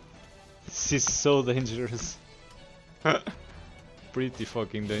 This is so dangerous. Pretty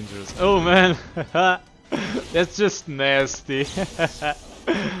fucking dangerous. Oh man! That's just nasty.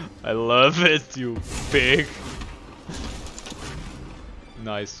 I love it, you pig.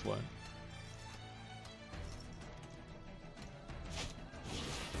 Nice one.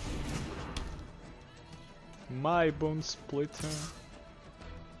 My Bone Splitter.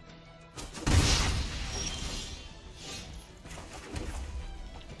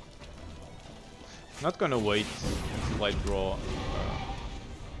 Not gonna wait until I draw.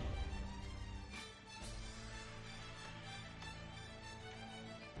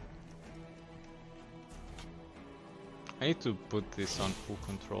 I need to put this on full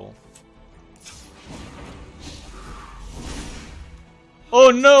control. Oh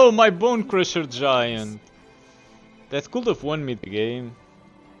no, my Bone Crusher Giant! That could have won me the game.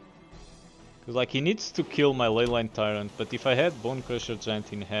 Cause like he needs to kill my Leyline Tyrant, but if I had Bone Crusher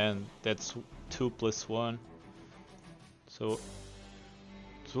Giant in hand, that's 2+1. So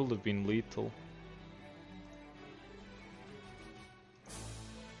it would have been lethal.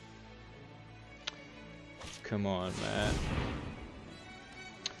 Come on, man.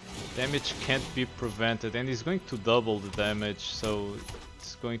 Damage can't be prevented, and he's going to double the damage, so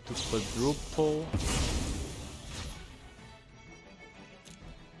it's going to quadruple.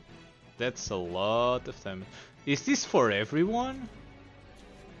 That's a lot of damage. Is this for everyone?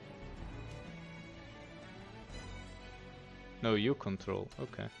 No, you control.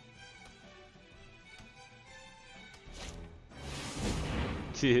 Okay.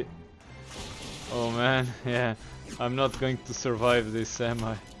 Oh man, yeah. I'm not going to survive this, am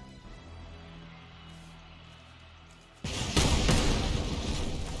I?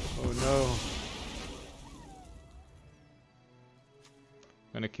 Oh no.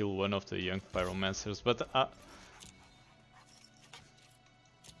 I'm gonna kill one of the young pyromancers, but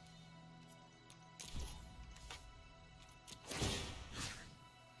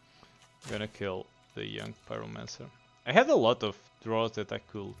gonna kill the young pyromancer. I had a lot of draws that I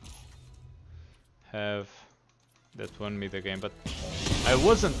could have that won me the game, but I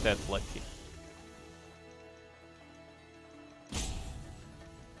wasn't that lucky.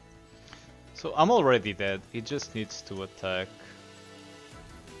 So I'm already dead, he just needs to attack.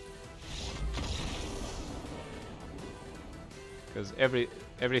 Because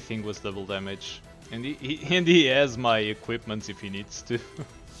everything was double damage. And he has my equipment if he needs to.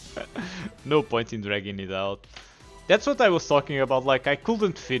 No point in dragging it out. That's what I was talking about, like I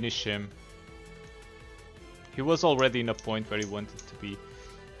couldn't finish him. He was already in a point where he wanted to be.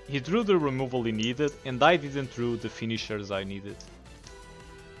 He drew the removal he needed, and I didn't drew the finishers I needed.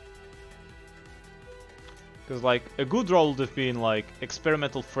 Because like a good draw would have been like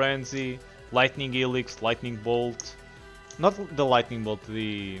Experimental Frenzy, Lightning Helix, Lightning Bolt. Not the Lightning Bolt,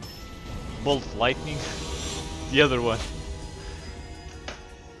 the Bolt Lightning. The other one.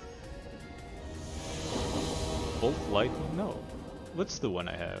 Bolt Lightning? No. What's the one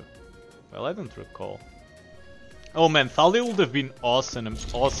I have? Well, I don't recall. Oh man, Thalia would have been awesome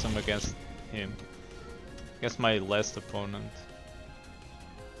against him. Against my last opponent.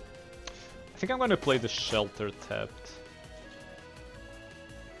 I think I'm gonna play the Shelter tapped.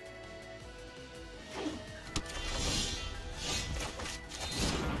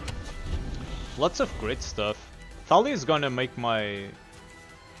 Lots of great stuff. Thalia is gonna make my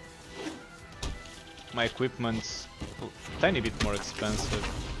equipment a tiny bit more expensive.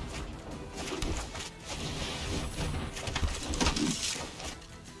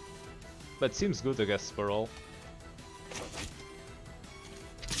 But seems good, I guess, for all.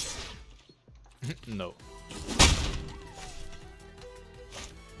 No.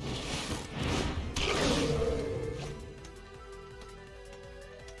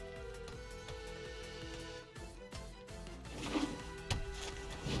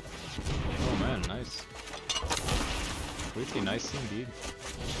 Oh man, nice. Pretty nice indeed.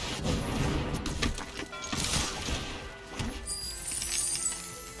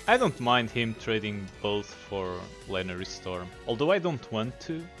 I don't mind him trading both for Plenary Storm, although I don't want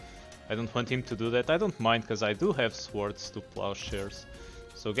to. I don't want him to do that. I don't mind because I do have swords to plowshares.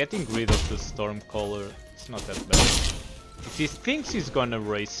 So getting rid of the Stormcaller, it's not that bad. If he thinks he's gonna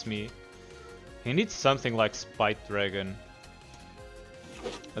race me, he needs something like Spite Dragon.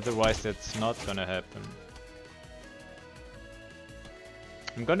 Otherwise that's not gonna happen.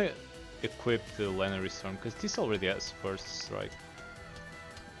 I'm gonna equip the Plenary Storm because this already has first strike.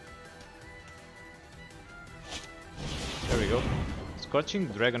 There we go. Scorching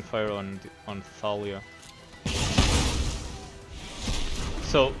Dragonfire on Thalia.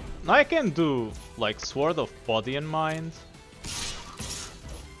 So now I can do like Sword of Body and Mind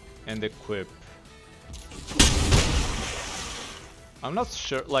and equip. I'm not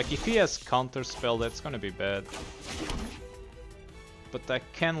sure, like if he has counter spell that's gonna be bad. But I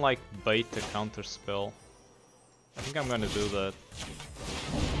can like bait a counter spell. I think I'm gonna do that.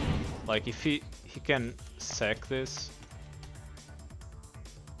 Like if he can sack this.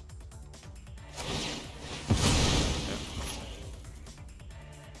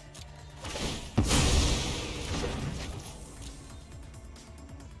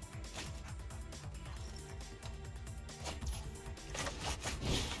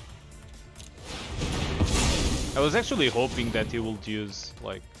 I was actually hoping that he would use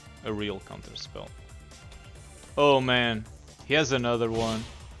like a real counter spell. Oh man, he has another one.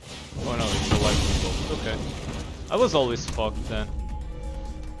 Oh no, it's a lightning bolt. Okay. I was always fucked then.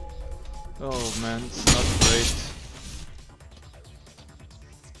 Oh man, it's not great.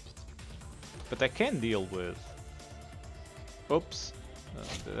 But I can deal with... Oops.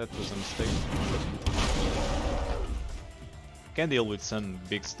 That was a mistake. Can deal with some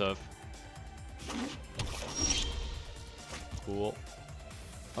big stuff. Cool.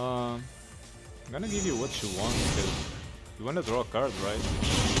 I'm gonna give you what you want because you wanna draw a card, right?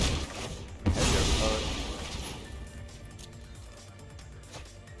 Have your card.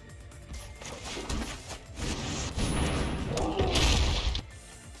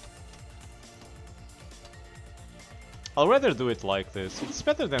 I'll rather do it like this. It's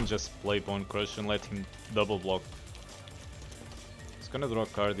better than just play Bone Crush and let him double block. He's gonna draw a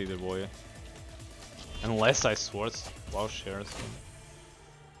card either way. Unless I Swords Plowshares.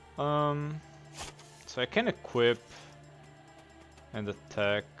 So I can equip and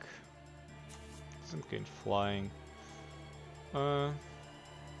attack. Doesn't gain flying.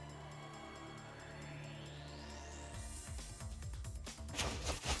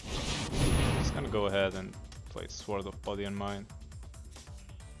 Just gonna go ahead and play Sword of Body and Mind.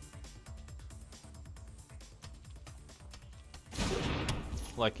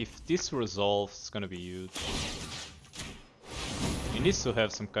 Like if this resolves, it's gonna be huge. He needs to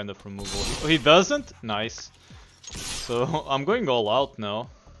have some kind of removal. Oh, he doesn't? Nice. So I'm going all out now.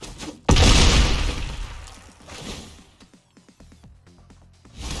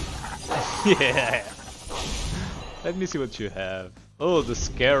 Yeah. Let me see what you have. Oh, the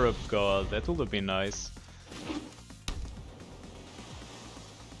Scarab God. That would have been nice.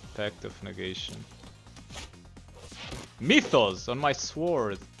 Pact of Negation. Mythos on my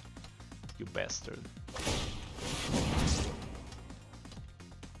sword, you bastard.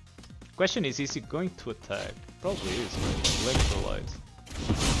 Question is he going to attack? Probably is, right? Electrolyte.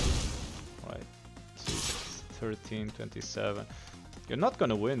 Right. 13, 27. You're not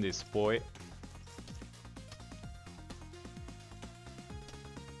gonna win this, boy.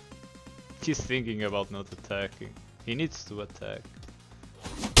 He's thinking about not attacking. He needs to attack.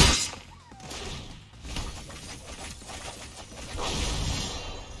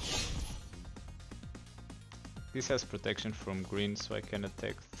 This has protection from green, so I can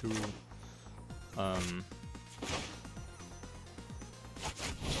attack through.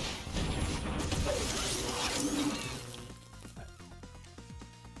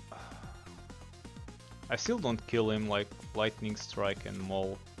 I still don't kill him like Lightning Strike and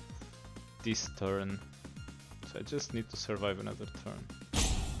Maul this turn, so I just need to survive another turn.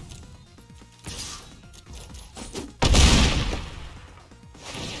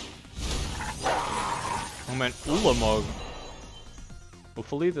 Oh man, Ulamog.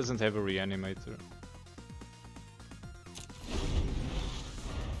 Hopefully it doesn't have a reanimator.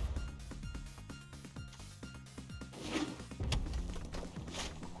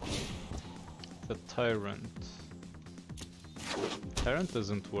 The Tyrant. Tyrant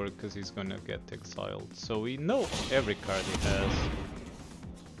doesn't work because he's gonna get exiled, so we know every card he has.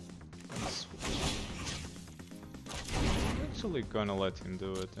 I'm actually gonna let him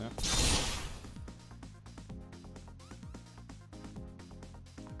do it, yeah?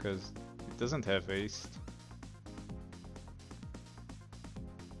 Because it doesn't have haste.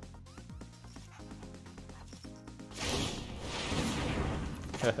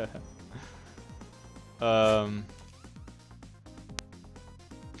 um.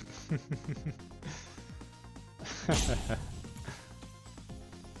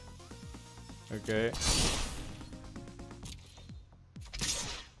 Okay.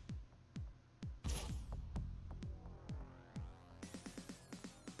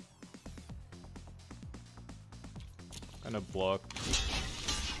 Gonna block.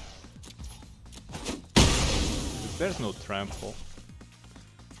 There's no trample.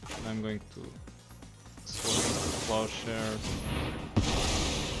 And I'm going to sword plowshare.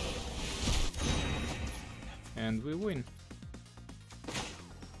 And we win.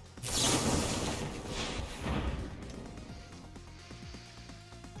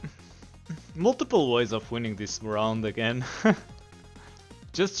 Multiple ways of winning this round again.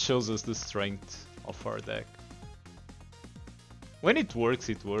 Just shows us the strength of our deck. When it works,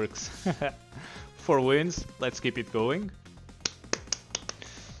 it works. 4 wins, let's keep it going.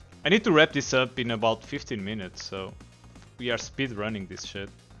 I need to wrap this up in about 15 minutes, so we are speed running this shit.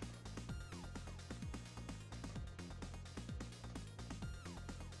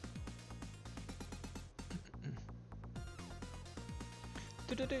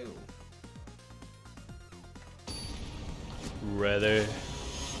 Ready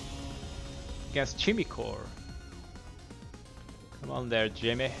against Chimicore. Come on there,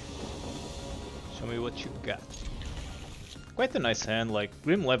 Jimmy. Show me what you got. Quite a nice hand, like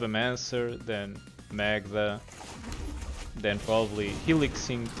Grim Levimancer, then Magda, then probably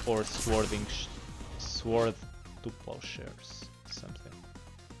Helixing or Sword to Plowshares. Something.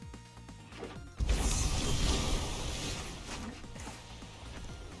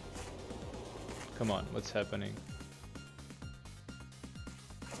 Come on, what's happening?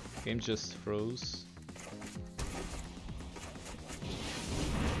 Game just froze.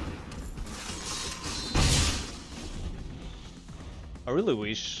 I really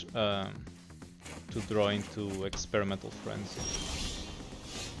wish to draw into Experimental Frenzy.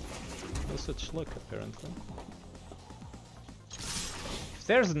 No such luck, apparently. If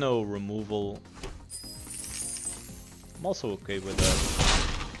there's no removal, I'm also okay with that.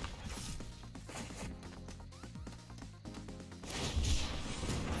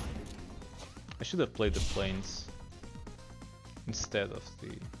 I should have played the plains instead of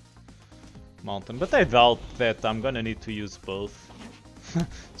the mountain, but I doubt that I'm gonna need to use both.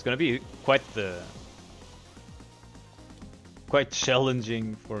 It's gonna be quite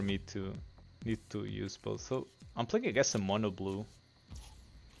challenging for me to need to use both. So I'm playing, I guess, a mono blue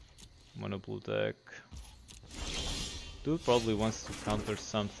deck. Dude probably wants to counter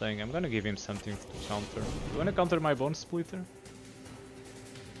something. I'm gonna give him something to counter. You wanna counter my Bone Splitter?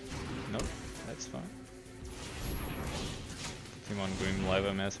 No, that's fine. Put him on Grim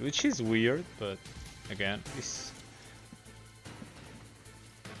Levimancer, which is weird, but again, this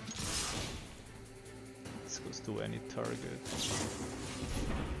goes to any target.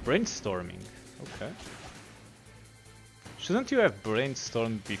 Brainstorming, okay. Shouldn't you have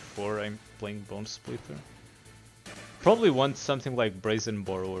brainstormed before I'm playing Bone Splitter? Probably want something like Brazen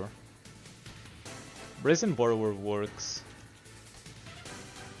Borrower. Brazen Borrower works.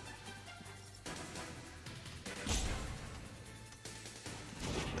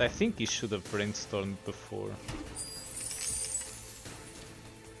 I think he should have brainstormed before.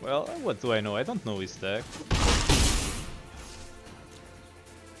 Well, what do I know? I don't know his deck.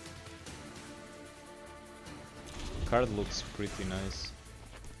 Card looks pretty nice.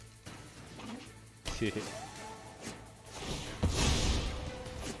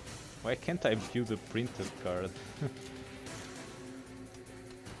 Why can't I view the printed card?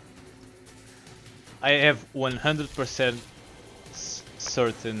 I have 100%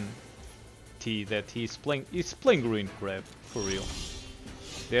 certainty that he's playing Ruin Crab, for real.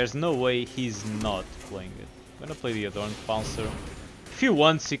 There's no way he's not playing it. I'm gonna play the Adorned Pouncer. If he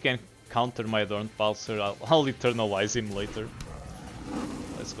wants, he can counter my Adorned Pouncer. I'll eternalize him later.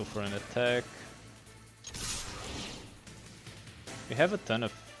 Let's go for an attack. We have a ton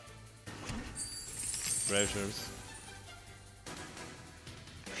of treasures.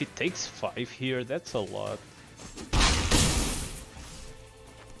 If he takes 5 here, that's a lot.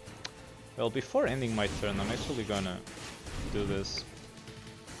 Well, before ending my turn, I'm actually gonna do this.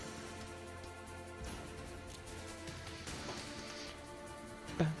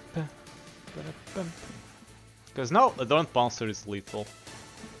 Because now Adorned Pouncer is lethal.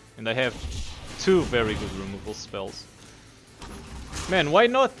 And I have 2 very good removal spells. Man, why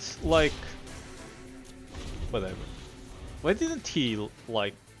not, like... Whatever. Why didn't he,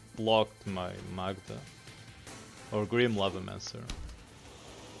 like, block my Magda? Or Grim Levimancer?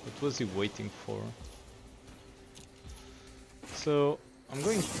 What was he waiting for? So, I'm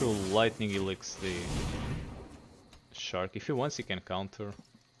going to lightning elix the shark. If he wants, he can counter.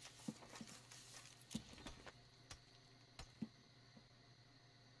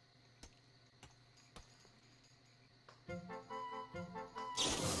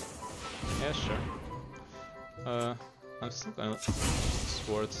 Yeah, sure. I'm still gonna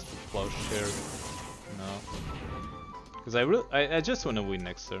Swords to Plowshare now. Because I just wanna win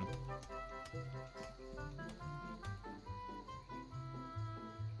next turn.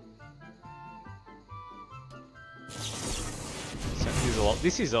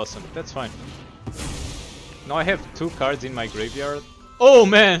 This is awesome, that's fine. Now I have 2 cards in my graveyard. Oh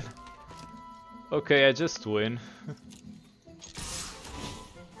man! Okay, I just win.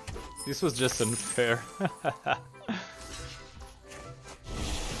 This was just unfair.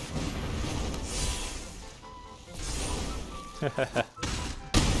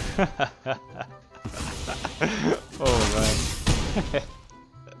 Oh man.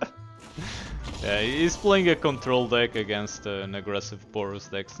 Yeah, he's playing a control deck against an aggressive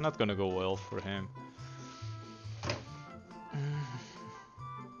Boros deck. It's not gonna go well for him.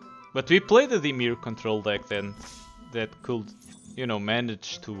 But we played a Dimir control deck then that could, you know,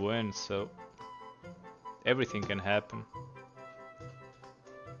 manage to win, so everything can happen.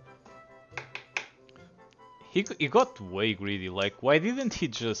 He got way greedy, like why didn't he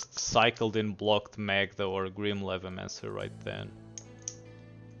just cycled in blocked Magda or Grim Levimancer right then?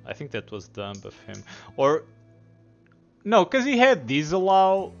 I think that was dumb of him. Or no, cause he had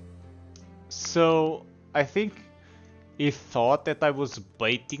disallow, so I think he thought that I was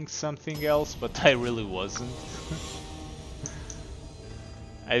baiting something else, but I really wasn't.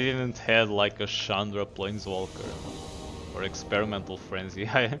 I didn't have like a Chandra Planeswalker or Experimental Frenzy.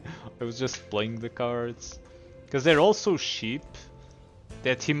 I was just playing the cards. Because they're all so cheap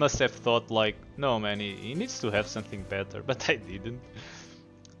that he must have thought like, no man, he needs to have something better, but I didn't.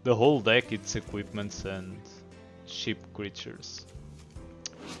 The whole deck, it's equipments and cheap creatures.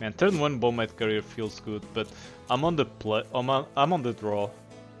 Man, turn 1 Bombat Carrier feels good, but I'm on the I'm on the draw.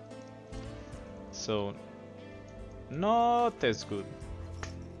 So not as good.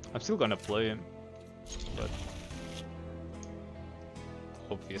 I'm still gonna play him, but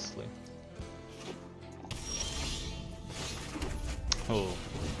obviously. Oh,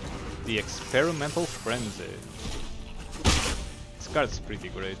 the Experimental Frenzy. This card's pretty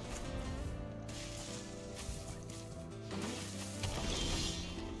great.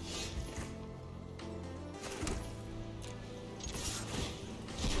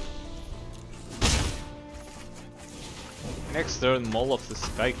 Next turn, Maul of the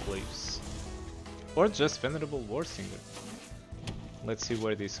Skyclaves. Or just Venerable Warsinger. Let's see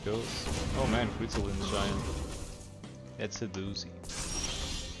where this goes. Oh man, Crystalline Giant. That's a doozy.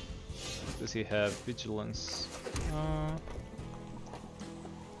 Does he have Vigilance? I'm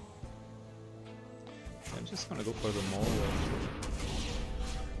just gonna go for the Maul actually.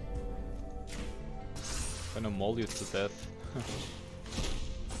 I'm gonna maul you to death.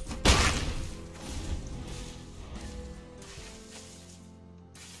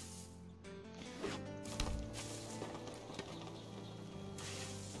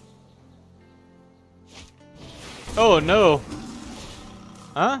 Oh no!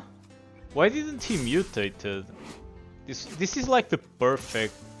 Huh? Why didn't he mutate it? This is like the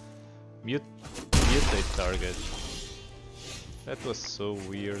perfect mutate target. That was so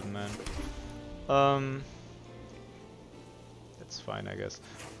weird, man. That's fine, I guess.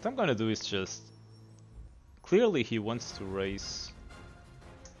 What I'm gonna do is just... Clearly he wants to race.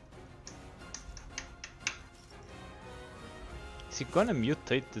 Is he gonna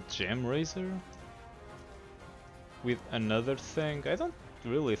mutate the Gem Razor? With another thing? I don't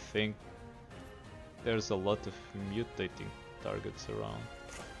really think there's a lot of mutating targets around.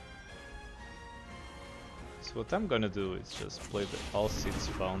 So what I'm gonna do is just play the Alcide's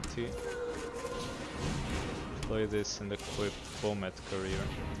Bounty. Play this and equip Bomat Career.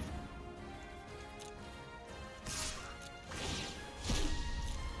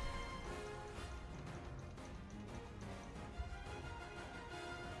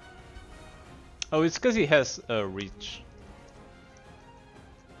 Oh, it's because he has a reach.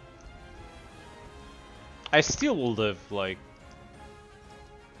 I still would have, like...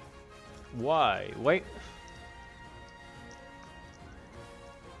 Why? Why?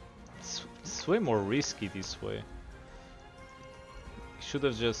 It's way more risky this way. Should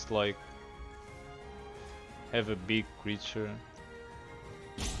have just, like... have a big creature.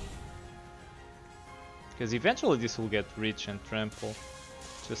 Because eventually this will get reach and trample.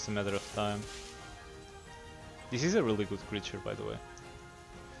 Just a matter of time. This is a really good creature, by the way.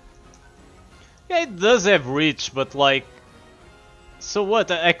 Yeah, it does have reach, but like... So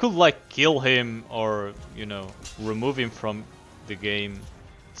what? I could like kill him or, you know, remove him from the game.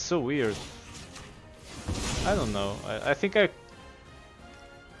 It's so weird. I don't know. I think I'm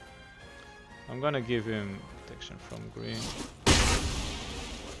gonna give him protection from green.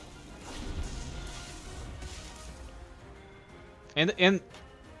 And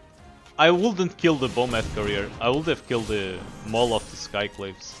I wouldn't kill the Bombat Courier. I would have killed the Maul of the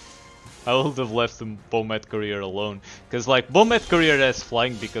Skyclaves. I would have left the Bombat Courier alone. Because like Bombat Courier has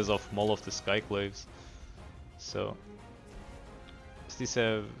flying because of Maul of the Skyclaves. So does this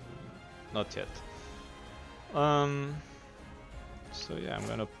have not yet. So yeah, I'm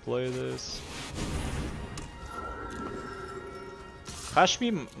gonna play this.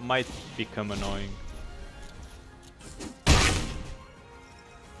 Hashmi might become annoying.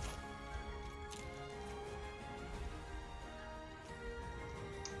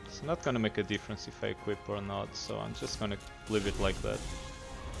 It's not gonna make a difference if I equip or not, so I'm just gonna leave it like that.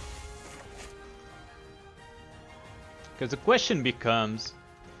 Because the question becomes,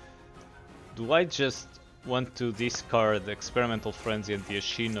 do I just want to discard the Experimental Frenzy and the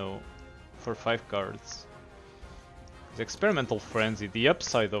Ashino for 5 cards? The Experimental Frenzy, the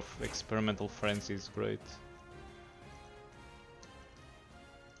upside of Experimental Frenzy is great.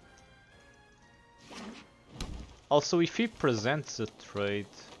 Also, if he presents a trade,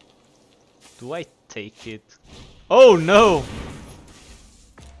 do I take it? Oh no!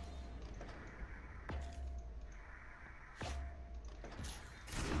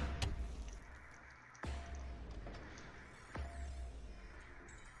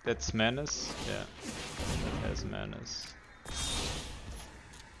 That's menace? Yeah, that has menace.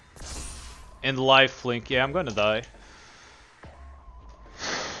 And lifelink, yeah, I'm gonna die.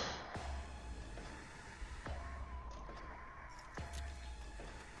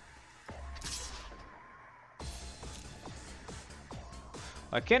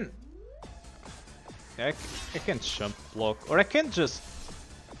 I can... Yeah, I can jump block, or I can just...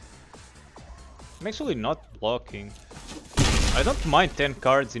 I'm actually not blocking. I don't mind 10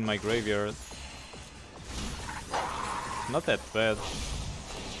 cards in my graveyard. Not that bad.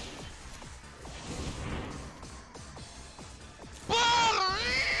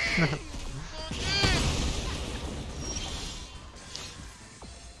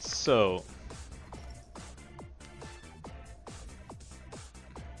 So...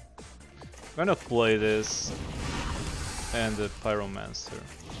 I'm gonna play this and the Pyromancer.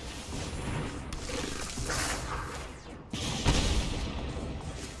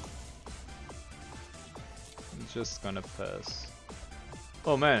 I'm just gonna pass.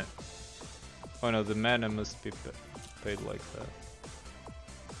 Oh man! Oh no, the mana must be paid like that.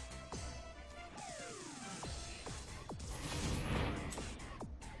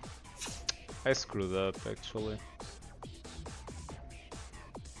 I screwed up actually.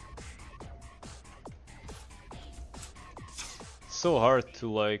 So hard to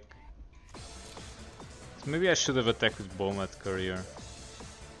like... Maybe I should have attacked with Bombat Courier.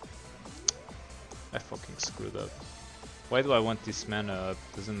 I fucking screwed up. Why do I want this mana up?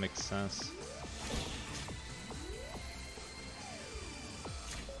 Doesn't make sense.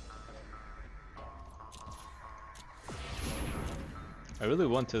 I really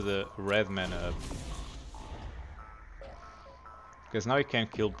wanted a red mana up. Because now I can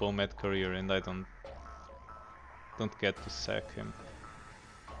kill Bombat Courier and I don't get to sack him.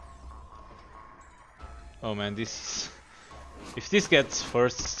 Oh man, this is... If this gets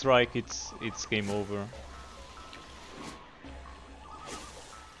first strike, it's game over.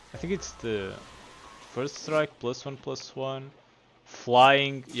 I think it's the first strike +1/+1.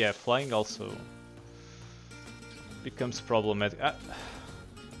 Flying, yeah, flying also becomes problematic.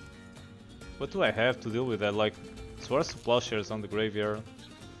 What do I have to deal with that? Like, Swords to Plowshares on the graveyard.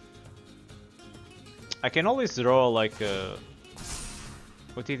 I can always draw like a...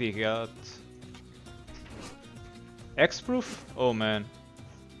 What did he got? X-Proof? Oh man.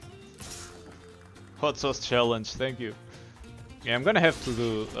 Hot Sauce Challenge, thank you. Yeah, I'm gonna have to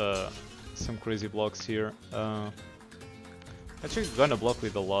do some crazy blocks here. Actually gonna block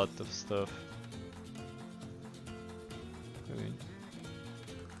with a lot of stuff. Okay.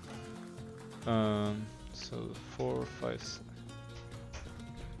 So 4, 5, 6.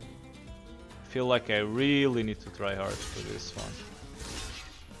 I feel like I really need to try hard for this one.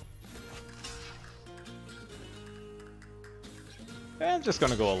 I'm just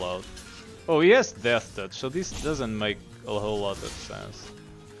gonna go all out. Oh, he has Death Touch, so this doesn't make a whole lot of sense.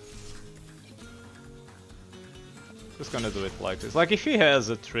 Just gonna do it like this. Like, if he has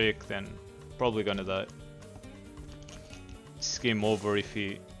a trick, then probably gonna die. It's game over if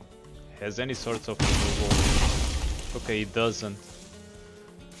he has any sort of removal. Okay, he doesn't.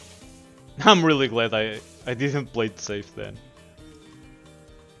 I'm really glad I didn't play it safe then.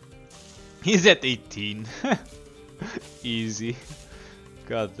 He's at 18. Easy.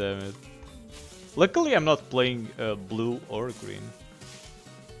 God damn it. Luckily I'm not playing blue or green.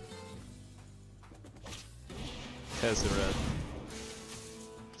 Tezzeret.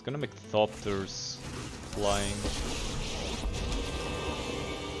 It's gonna make Thopters flying.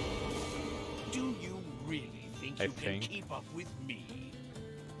 Do you really think I you think. can keep up with me?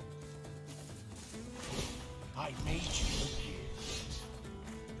 I made you a gift.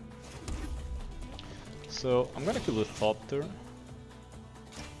 So I'm gonna kill the Thopter.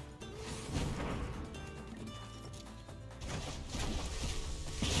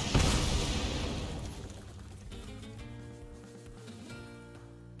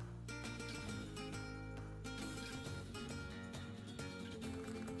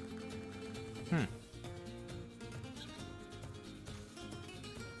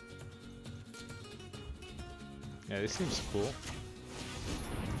 Yeah, this seems cool.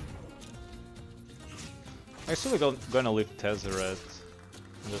 Actually, gonna leave Tezzeret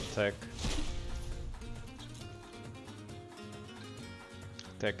and attack.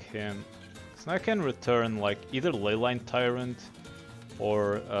 Attack him. So I can return like either Leyline Tyrant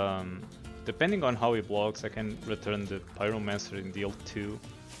or depending on how he blocks, I can return the Pyromancer and deal 2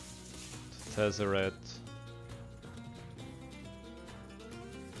 to Tezzeret.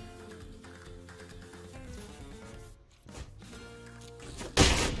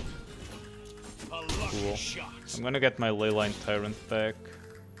 Cool. I'm gonna get my Leyline Tyrant back.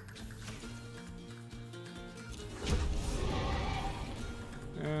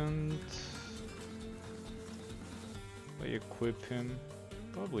 And I equip him.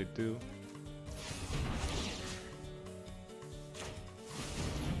 Probably do.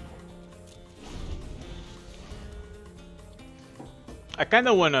 I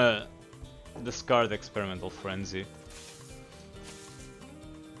kinda wanna discard Experimental Frenzy.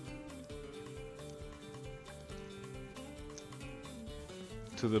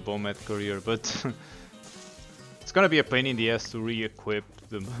 To the Bomet Courier, but it's gonna be a pain in the ass to re-equip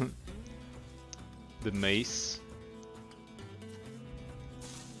the the mace.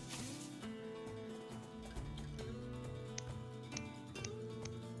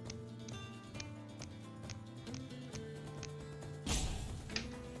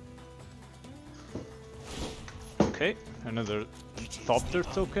 Okay, another Thopter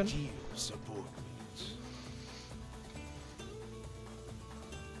token.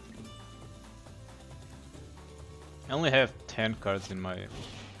 I only have 10 cards in my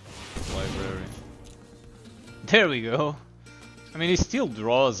library. There we go. I mean, he still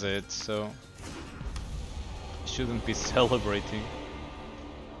draws it, so shouldn't be celebrating.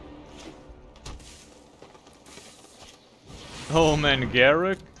 Oh man,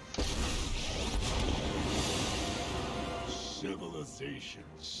 Garruk. Civilization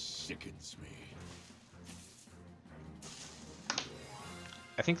sickens me.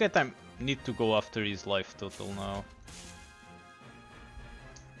 I think that I need to go after his life total now.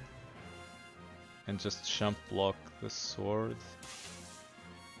 And just jump block the sword.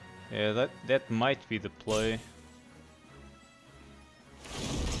 Yeah, that might be the play.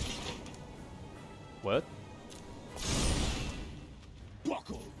 What?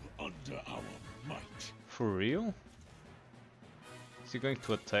 Buckle under our might. For real? Is he going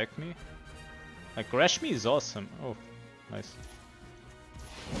to attack me? Like, Rashmi is awesome. Oh, nice.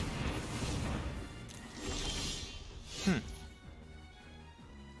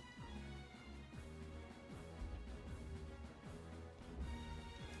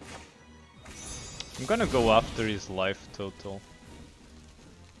 I'm gonna go after his life total.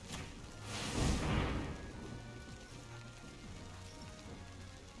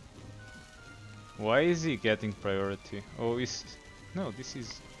 Why is he getting priority? Oh, no, this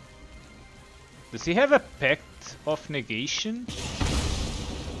is... Does he have a Pact of Negation?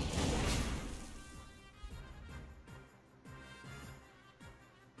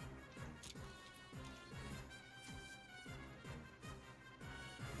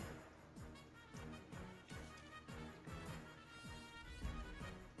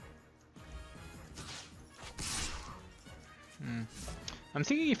 I'm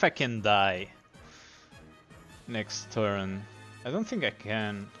thinking if I can die next turn. I don't think I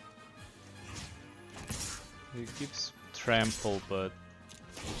can. He keeps trample, but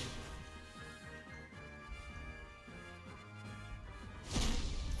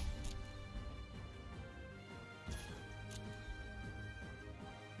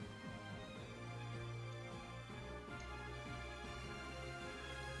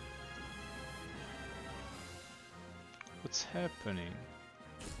what's happening?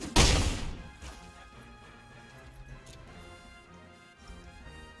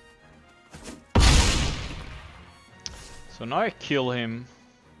 So now I kill him.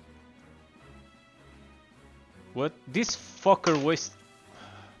 What? This fucker waste.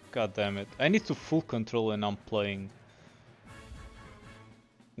 God damn it. I need to full control and I'm playing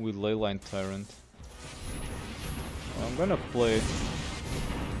with Leyline Tyrant. I'm gonna play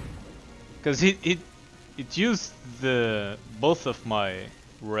because it used the both of my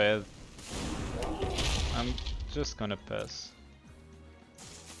red. I'm just gonna pass.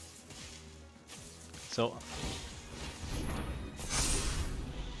 So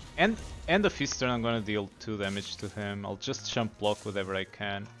and of his turn I'm gonna deal 2 damage to him. I'll just jump block whatever I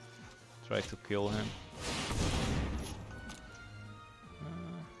can. Try to kill him.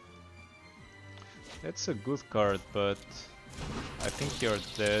 That's a good card, but I think you're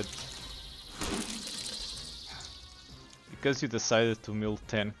dead. Because you decided to mill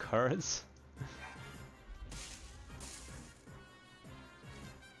 10 cards.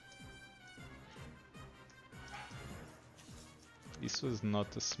 This was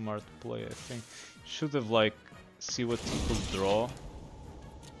not a smart play, I think. Should have like see what people draw.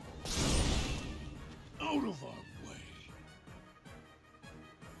 Out of our way.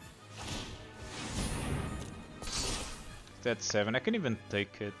 That's 7. I can even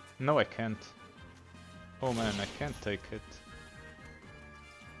take it. No, I can't. Oh man, I can't take it.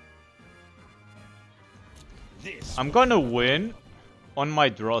 This I'm gonna win on my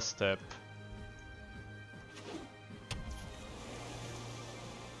draw step.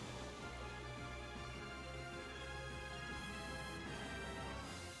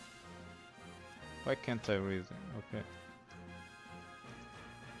 Why can't I read it? Okay.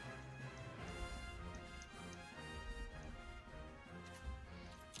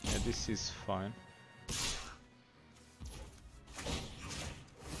 Yeah, this is fine.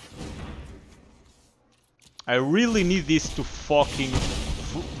 I really need this to fucking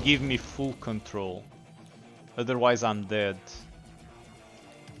give me full control. Otherwise I'm dead.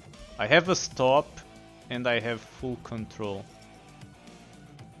 I have a stop and I have full control.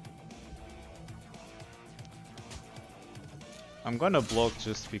 I'm gonna block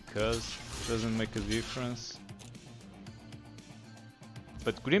just because it doesn't make a difference.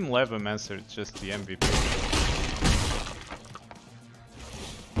 But Grim Levomancer is just the MVP.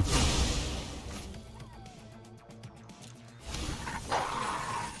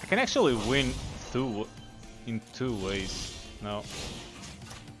 I can actually win in 2 ways. No.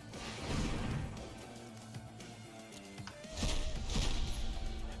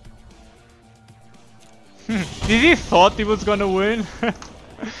 Did he thought he was gonna win?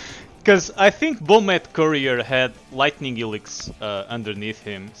 Because I think Bomet Courier had Lightning Helix underneath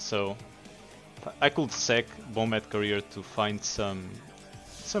him, so I could sack Bomet Courier to find some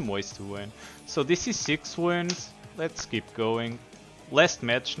ways to win. So this is 6 wins. Let's keep going. Last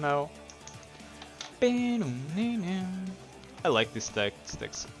match now. I like this deck. This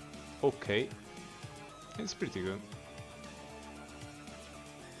deck's okay. It's pretty good.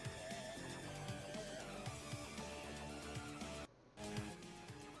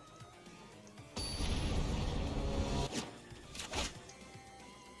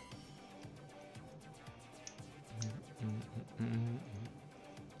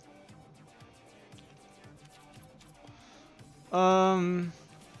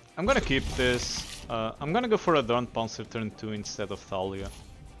 I'm gonna keep this. I'm gonna go for a Dawn Pouncer turn 2 instead of Thalia.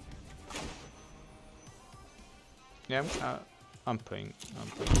 Yeah, I'm paying.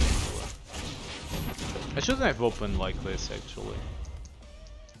 For it. I shouldn't have opened like this actually.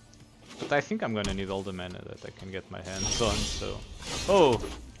 But I think I'm gonna need all the mana that I can get my hands on, so... Oh!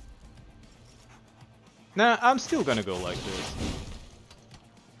 Nah, I'm still gonna go like this.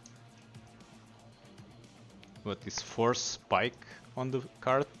 What is Force Spike on the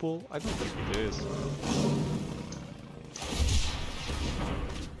card pool? I don't think it is.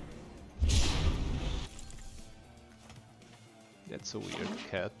 That's a weird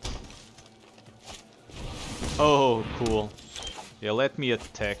cat. Oh, cool. Yeah, let me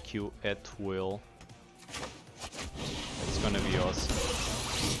attack you at will. That's gonna be awesome.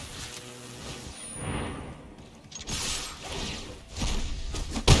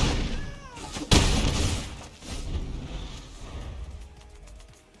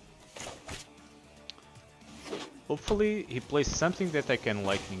 Hopefully he plays something that I can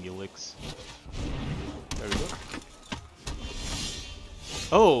Lightning Helix. There we go.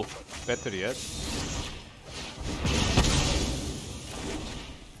 Oh! Better yet.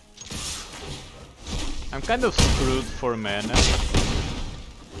 I'm kind of screwed for mana.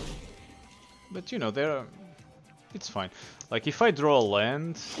 But you know, it's fine. Like if I draw a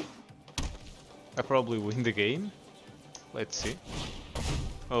land, I probably win the game. Let's see.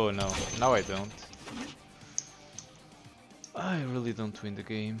 Oh no, now I don't. I really don't win the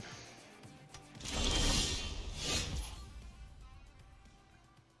game.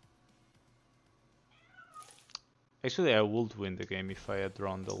 Actually, I would win the game if I had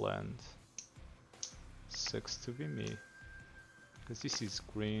drawn the land. Sucks to be me. Because this is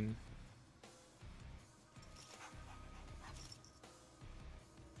green.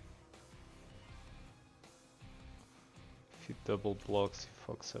 If he double blocks, he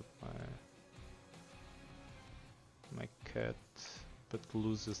fucks up my cat, but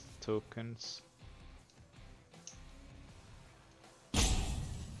loses the tokens.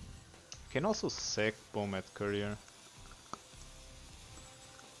 Can also sack bomb at courier.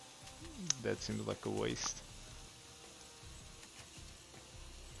 That seems like a waste.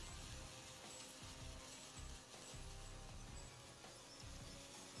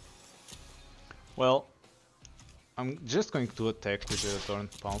 Well, I'm just going to attack with the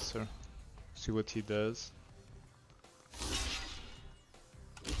Adorned Pouncer. See what he does.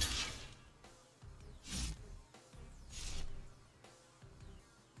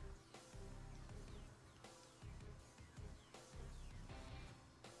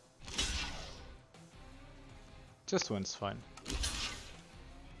 Just one's fine.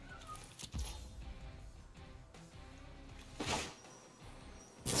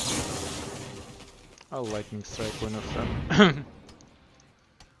 I'll lightning strike one of them.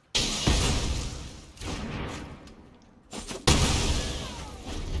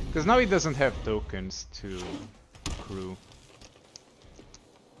 Because now he doesn't have tokens to crew.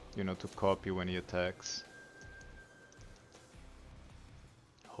 You know, to copy when he attacks.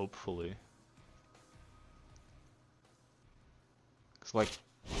 Hopefully. It's like...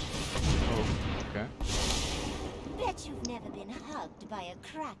 oh, okay. Bet you've never been hugged by a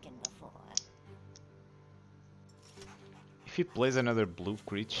kraken before. If he plays another blue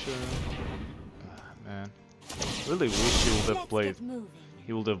creature... ah, man. Really wish he would have played...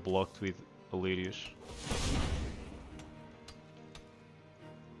 he would have blocked with Illyrius.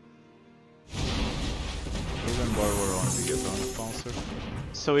 Even Barber on the Adorned Pouncer.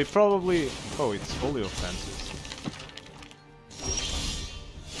 So he probably... oh, it's fully offensive.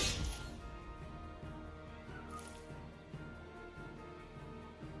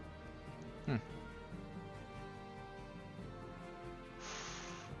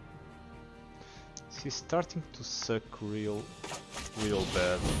 He's starting to suck real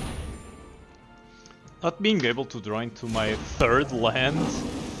bad. Not being able to draw into my third land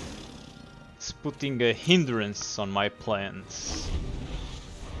is putting a hindrance on my plans.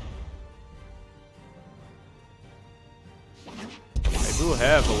 I do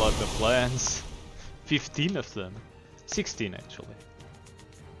have a lot of plans. 15 of them. 16 actually.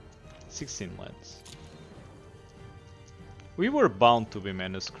 16 lands. We were bound to be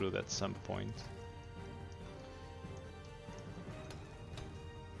menace crewed at some point.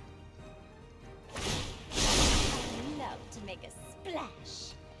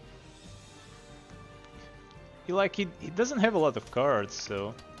 He doesn't have a lot of cards,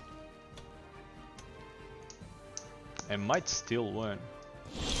 so I might still win.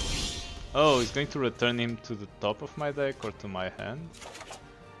 Oh, he's going to return him to the top of my deck or to my hand?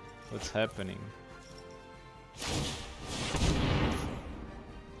 What's happening?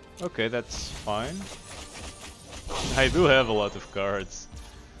 Okay, that's fine. I do have a lot of cards,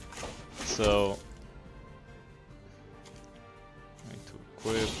 so I'm going to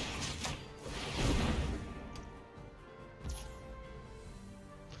equip.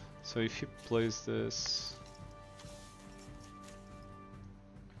 So if he plays this,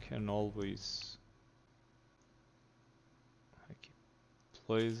 I can always... he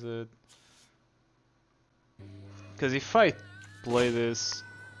plays it. Because if I play this,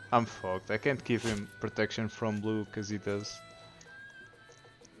 I'm fucked. I can't give him protection from blue because he does.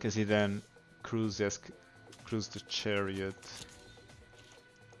 Because he then crews the chariot.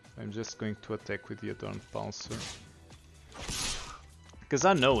 I'm just going to attack with the Adorned Pouncer. Because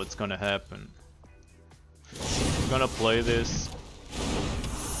I know what's gonna happen. He's gonna play this.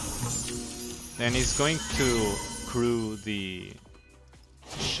 Then he's going to crew the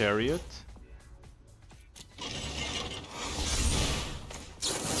chariot.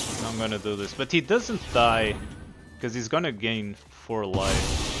 I'm gonna do this. But he doesn't die. Because he's gonna gain 4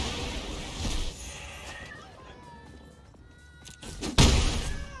 life.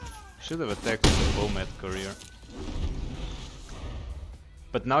 Should have attacked with the Bomat Courier.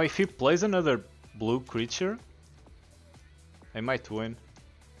 But now if he plays another blue creature, I might win.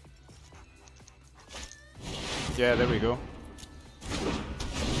 Yeah, there we go.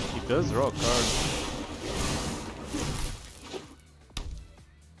 He does draw a card.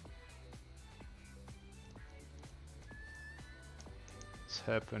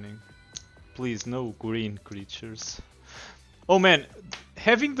 happening? Please, no green creatures. Oh man,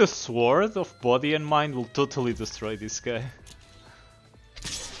 having the sword of body and mind will totally destroy this guy.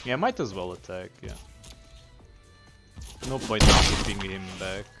 Yeah, might as well attack, yeah. No point in keeping him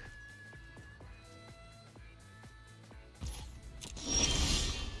back.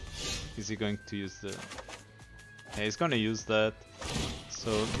 Is he going to use the... Yeah, he's gonna use that.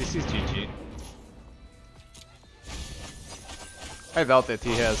 So this is GG. I doubt that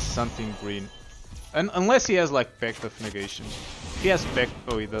he has something green. Unless he has like Pact of Negation. He has Pact...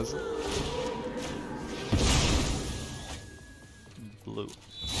 Oh, he doesn't. Blue.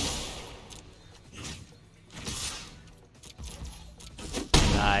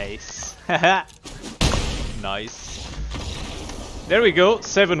 Nice. Nice. There we go,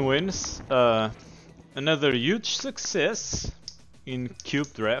 7 wins. Another huge success in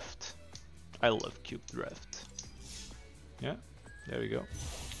Cube Draft. I love Cube Draft. Yeah, there we go.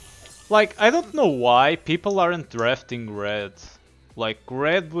 Like, I don't know why people aren't drafting red. Like,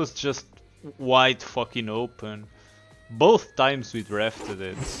 red was just wide fucking open. Both times we drafted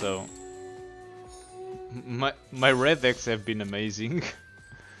it, so... My red decks have been amazing.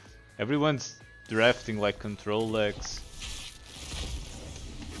 Everyone's drafting like control decks.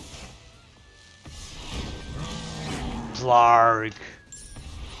 Plarg!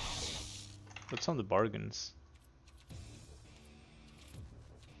 What's on the bargains?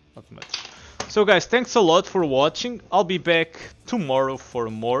 Not much. So guys, thanks a lot for watching. I'll be back tomorrow for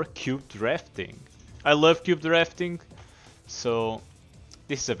more cube drafting. I love cube drafting, so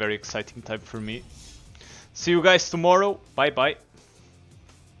this is a very exciting time for me. See you guys tomorrow. Bye bye.